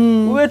se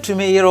wo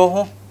betumi yero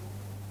ho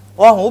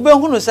wo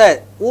behunu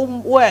se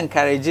wo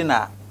encourage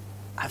na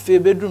afi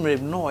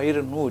bedumrem no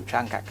yere no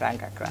otwa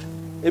nkakra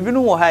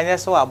ebinu wo ha nya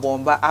se wa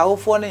bomba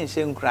ahofo ne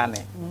nhye nkura ne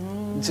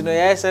ntino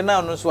ye se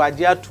na no so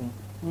age atum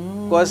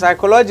because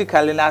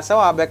psychologically na se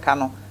wa beka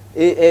no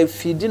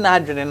feed na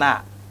adwene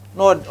na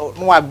no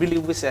wa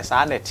believe se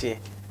sa na tie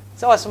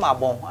se wa se ma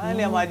bon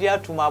ani ma age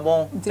atum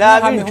abon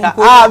da mi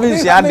nka mi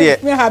nsia de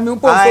me ha mi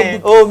mpo so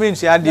o mi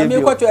nsia de bi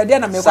me kwato de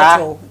na me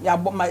kwato ya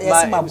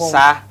se ma bon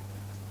sa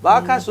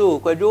ba ka so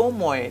kwadwo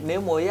moy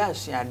na mo ya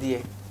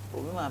asuade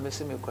obi ma me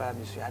se me kura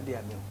ni suade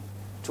ame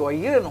to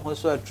oyire no ho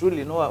so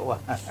truly no wa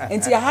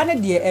enti ha ne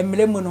de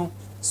emremu no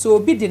so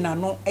obi de na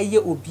no eye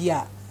obi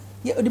a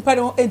ye odipa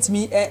no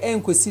entimi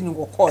enkosi no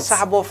court sa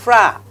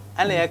abofra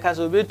ana ye ka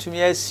so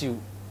betumi asiu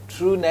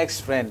through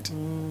next friend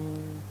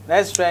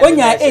next friend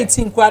onya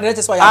 18 kwara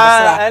te so ya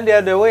abofra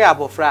and the way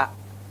abofra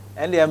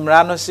and the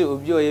emrano say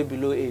obi oye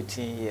below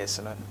 18 years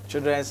no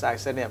children's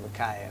act say am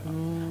kan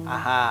no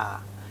aha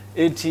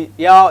enti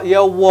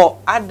ya wo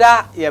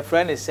ada your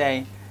friend is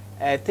saying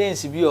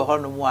things bi o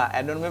hono mu a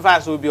eno me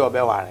fa so obi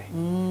obeware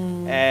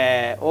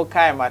o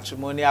kai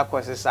matrimonial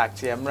courses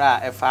act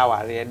emra e fa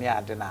ware ni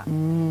ade na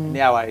ni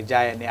aware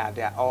jaye ni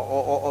ade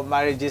o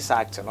marriage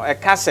act no e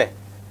ka se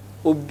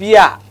obi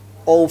a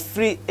or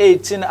free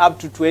 18 up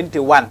to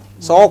 21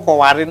 so ko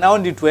ware na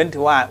only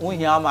 21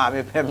 unhia ma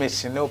me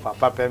permission no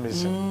papa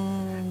permission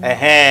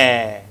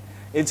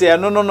it's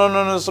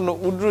no so no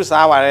udru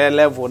sa ware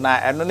level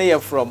na eno ne ye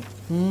from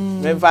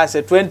me fa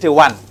say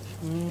 21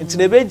 it's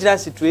the bejira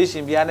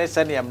situation bia na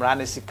se ne emra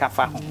na sika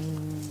fa ho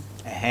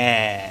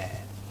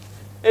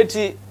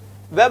eti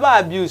verbal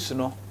abuse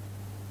no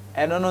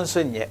eno no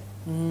so nye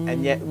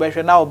enye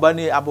behwe na oba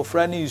ni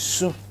abofra ni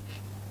isu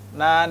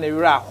na ne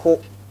wira ho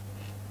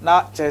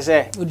na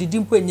chese odidi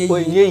mpo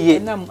enye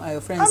na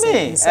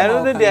friends I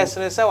don't know the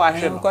say wa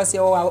hwe because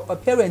your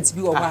parents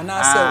bi oba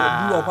na say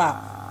obi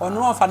oba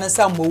ono ofa na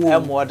say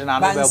mowo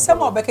ba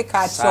some obekeka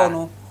acho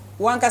no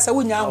wanka say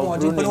wunya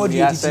amode ko na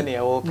odi edi say na e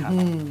wo ka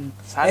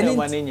sa ne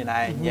mani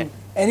nyina enye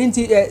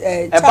enti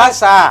e ba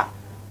sa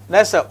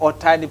na say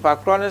otani pa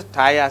crono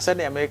tire say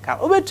na America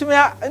obetumi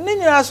ne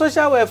nyina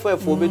social welfare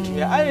for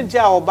obetumi anti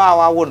a oba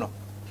awa wo no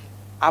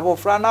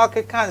abofra na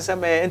okeka nse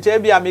me enti e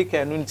bia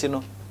America nu nti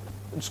no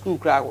school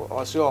crack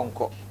or so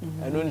onko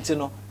enu nti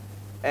no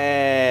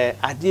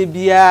ade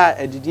bia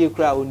adidie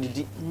kra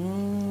onidi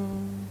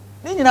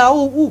ni nyina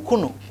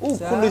ukunu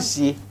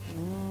sie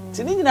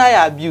ti ni nyina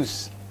ya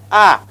abuse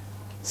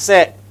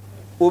se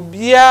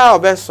obia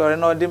obesore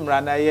na ode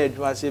mra na ya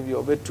adwuma se bia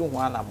obetu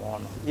ho anamo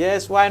no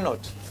yes why not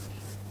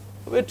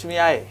obetumi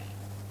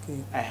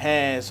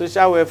aye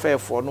social welfare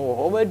for no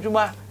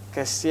obedwuma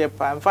kese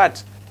pa in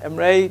fact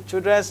emrai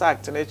children's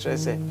act na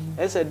trese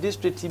as a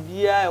district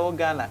bia e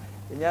Ghana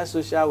enya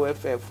social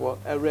welfare for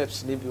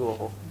reps ni bi wo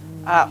ho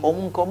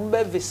omnkom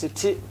be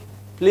visit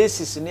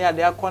places ni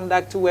ade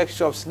conduct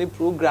workshops ni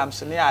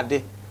programs ni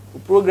ade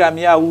program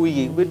ya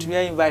wuye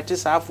betumi invite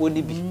safo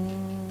ni bi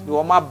ni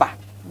wo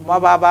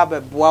maba be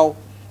boawo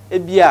e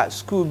bia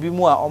school bi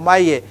mu a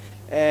omaye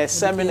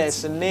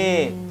seminars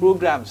ni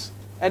programs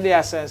e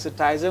dey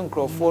sensitizing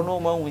crofo no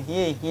ma hu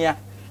hia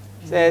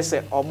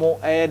say omo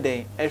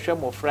den ehwe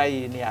mofra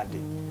yi ni ade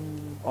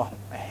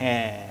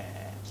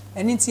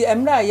Enti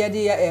emra ye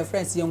de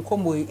friends ye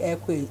nkomo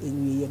ekwe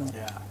enwiye no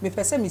me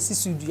pese me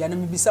sisudua na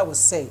me bisa wo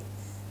say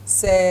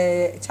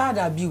child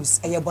abuse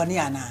eye bone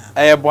ana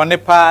eye bone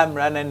pa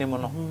emra nanim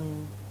no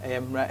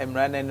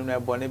emra nanim no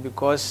bone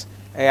because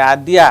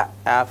ade a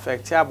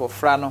affect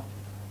abofra no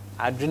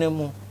adwene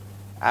mu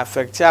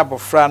affect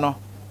abofra no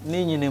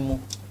ni nyine mu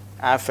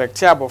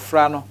affect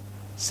abofra no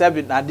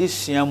sebi na de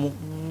sua mu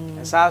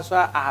sanso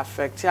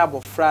affect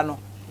abofra no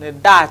ne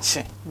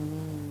daache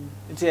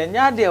nti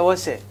enya de wo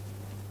say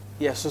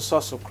yes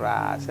so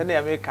kra se na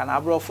America na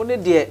abrofo ne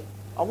de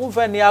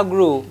omo ni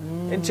agro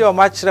enti o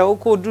ma kire wo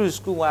ko do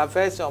school wa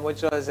first o mo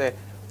kire se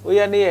o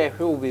ye ne ye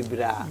hwe wo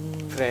bebira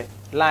fre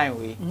line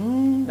we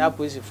na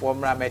police for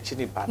mra ma chi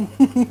nipa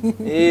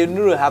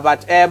nuru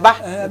habat eba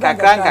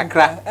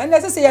kakra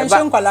ene se ye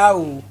nhwe nkwala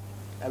o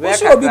o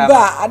so obi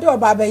ba ade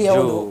oba be ye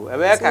wo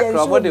ebe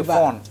kakra mo de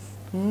phone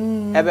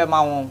ebe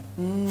ma won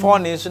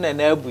phone nso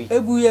na abui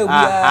keke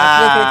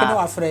na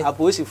wafre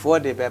apolice for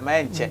de be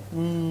ma nche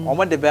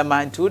omo de be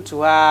ma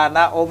ntutu ha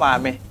na o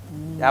maame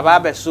ya ba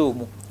be so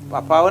mu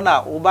papa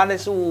ona wo ba ne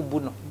so wo bu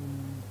no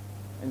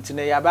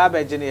ntine ya ba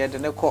be je ne ye de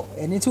ne ko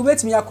eni ti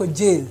obetumi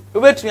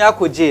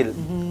akọ jail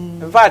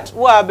in fact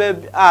wo abe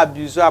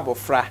abuse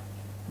abofra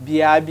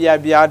bia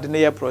de ne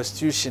ye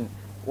prostitution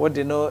wo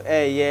de no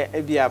ye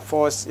bia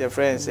force your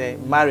friends say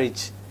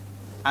marriage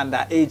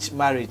underage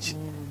marriage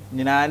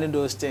nyina ne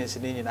those things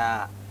ni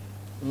nyina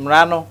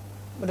mra no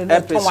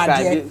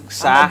prescribe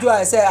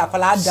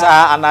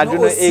sa anadu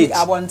no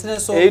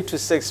 8 to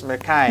 6 me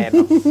kan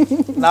no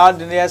na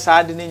ordinary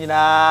sa de ni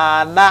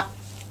nyina na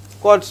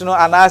court no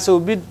anase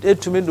obi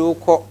etumi do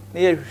kọ na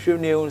ye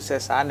hwehwem na ehun se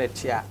sa na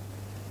tia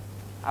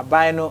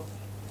aban no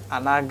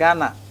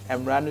anagana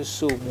emra no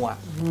so mu a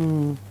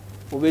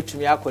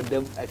obetumi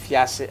akodam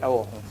afiase e wo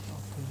ho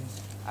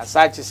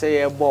asachi se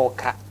ye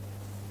boka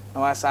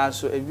na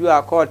wasanso ebi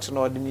a court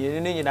no odimieni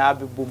ni nyina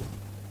abebom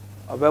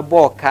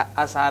obebo ka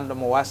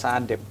asandom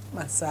wasandem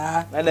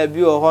masa na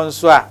bi o ho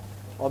nso a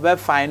obe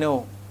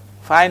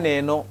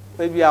fine no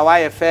ebi a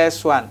why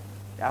first one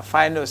ya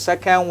final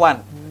second one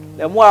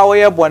the more a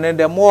we bone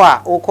the more a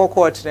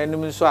court na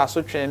nim nso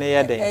asotwe ne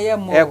ye den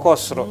e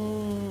kosoro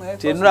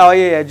ti nura we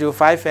ye jo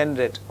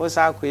 500 o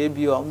sa ko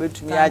ebi o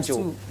metumi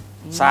ajo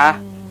sa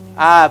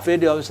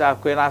Freddy o sa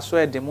ko na so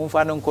e de mu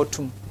fa no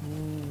nkotum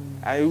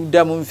ayu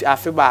dem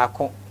afi ba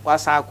ako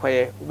wasa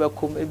akoye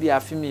ubekom ebi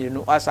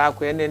afimienu wasa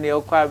akoye ne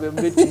okwa be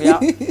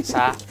betumi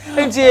sa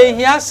enti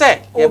ehia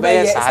se ye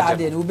be sa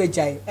de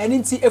ubejai eni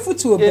nti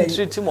efutu obey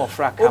treat mo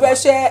fraka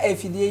ubehwe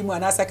efidie mu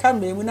anasa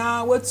kamera mu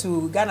na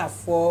watu Ghana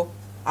for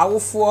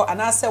awofo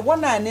anasa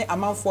wona ne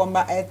amanfo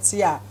mba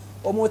etia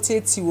omo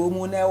teti wo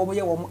mu na omo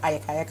ye wo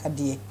ayekayeka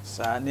de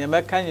sa ne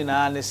meka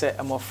nyina ne se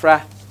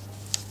emofra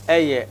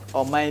eye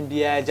oman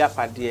bia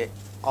japade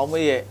omo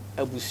ye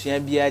abusua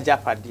bia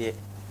japade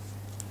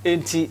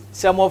enti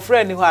se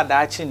emofra ni ho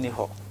adaachi ni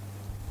ho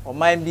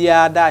oman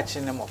bia adaachi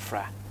ne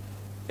mofra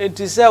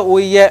enti se wo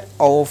ye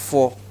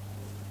owofo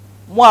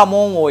mo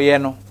amonwo ye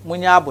no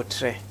munya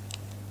abotre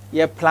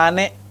ye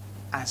plane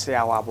ase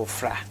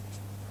awabofra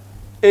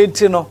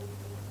enti no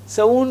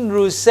se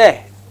wonru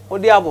se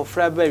odi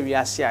abofra ba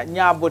wiase a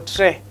nya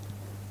abotre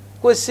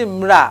kosi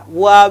mra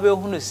wa be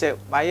hunu se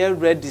maye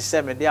ready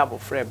se me de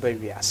abofra ba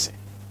wiase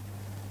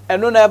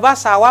eno na eba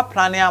sa wa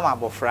plane am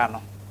abofra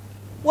no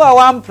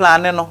wa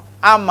plane no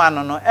ama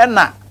no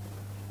ena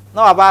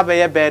na wa ba be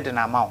ye bed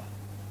na ma wo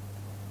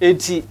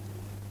enti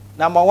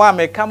na ma wa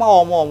me kama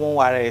omo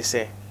ware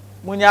se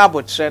munya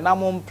abotre na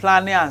mo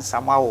plane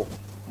ansama wo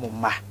mo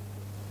ma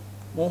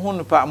mo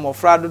hunu pa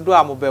amofra dodo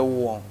a mo be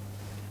wo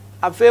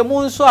afa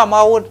mu nso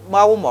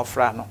amawo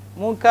mofra no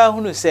munka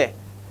hunu se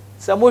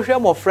mo hwe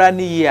mofra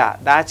ni yi a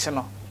daache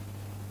no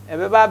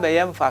ebe ba be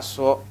ye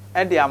mfaso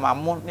e de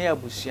amamo na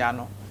abusua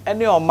no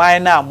ene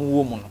oman na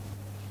amuwo mu no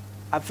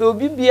afa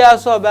obi bia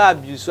so ba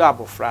abuse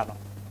abofra no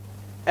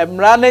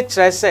emra ne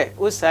kire se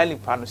o sali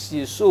pa no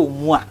sie so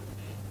mu a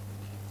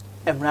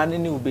emra ne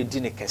ni obedi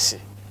ne kese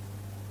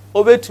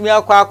obetumi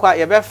akwa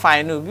ye be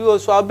fine no bi o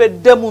so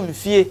obedam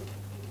mfie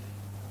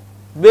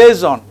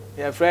based on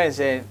your friends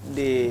and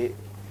the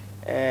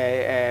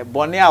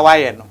Bonia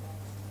waye no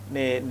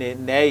ne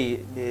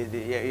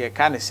ye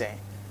kan say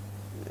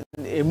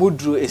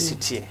emudru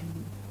esitie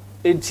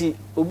enti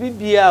obi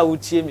bia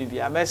wutie me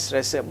bia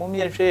mesre se mom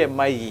ye hwe ye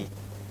mayi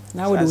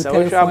na wo de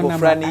telephone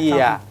number ni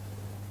ya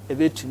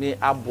ebetumi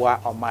aboa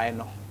oman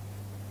no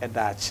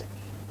edaache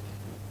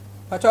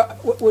but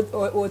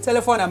o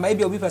telephone number e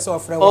bi obi person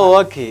ofre wa oh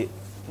okay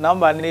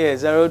number ni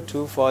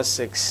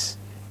 0246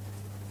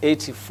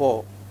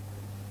 84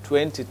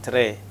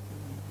 23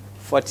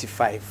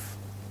 45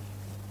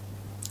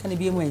 can it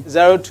be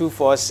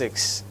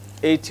 0246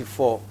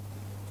 84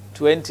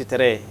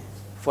 23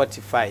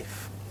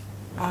 45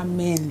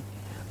 amen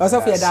also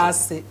for that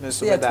say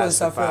say to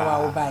suffer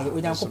wa buy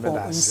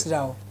onyankopon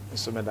nsira o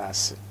so me da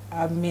se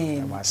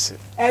amen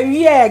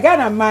ewie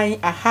Ghana man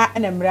aha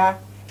na mra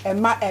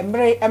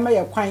emre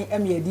ye kwan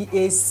emedi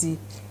AC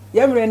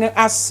yemre ne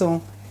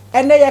aso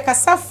ene ye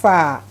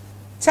kasafa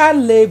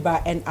child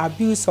labor and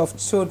abuse of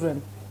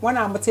children one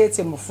am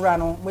tete mofra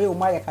no we o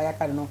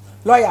mayaka no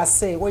lawyer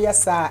say wo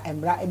yesa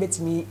emra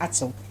ebetimi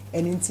achew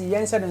eninti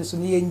yenhye no nso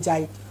ne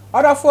yenjai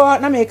odofo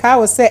na me ka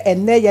wo say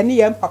enne ye ne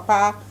yem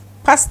papa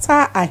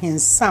pastor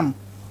ahensam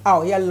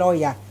a ye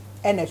lawyer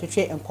ene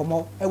hwehwe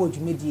enkomo e wo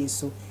dwumedie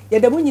so ye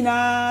da mu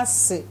nyina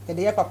se ye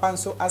de ye papa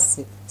nso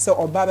ase se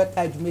oba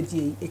beta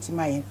dwumedie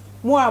ekimaye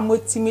mo a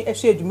motimi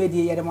ehwe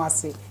dwumedie ye de mo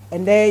ase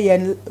enne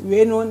ye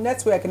we no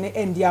network ne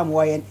endi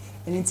amwo ye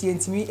eninti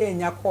yentimi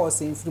enya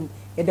course enfrum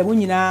edamu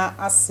nyina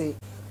ase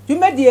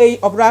dwumedie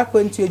Obra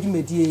Akwantuo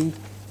dwumedie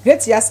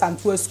Great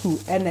Sankofa school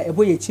ena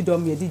eboye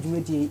chidom ye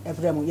dwumedie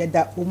ebrem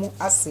yeda omu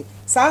ase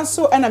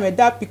sanso ena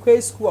meda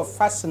Pikwe school of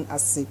fashion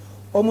ase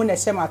omu na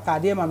hye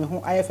matade ma me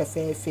ho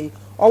ayefefefe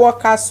owo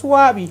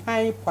kasoa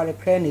behind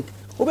polyclinic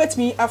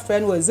obetimi afra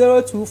no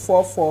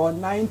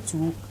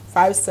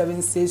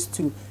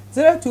 0244925762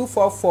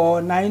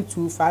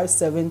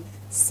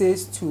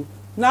 0244925762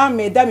 na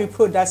meda mi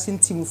production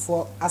team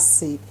for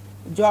ase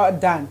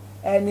Jordan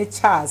any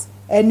Charles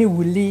any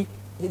Willie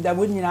da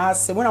nyina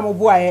ase mo na mo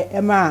boaye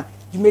ema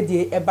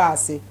dwumedie eba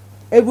ase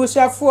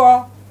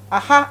ebusuafo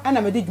aha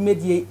ana mede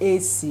dwumedie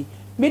AC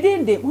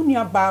medinde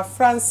munua ba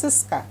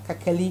Francisca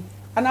Kakali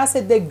ana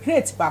se the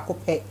great ba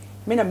kope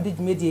me na mede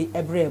dwumedie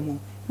ebremu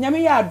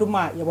nyame ya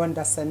adoma ye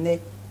wonda sene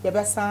ye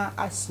besa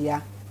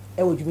ahia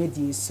e wo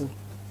dwumedie so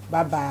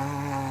bye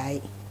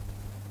bye.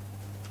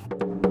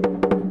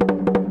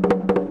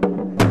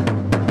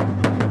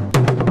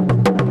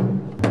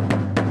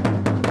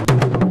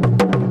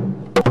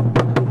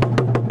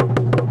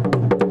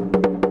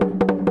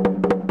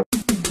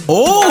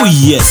 Oh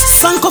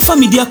yes, Sankofa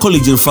Media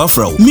College in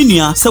Fafrao.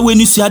 Minia, sa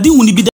weni suade huni bi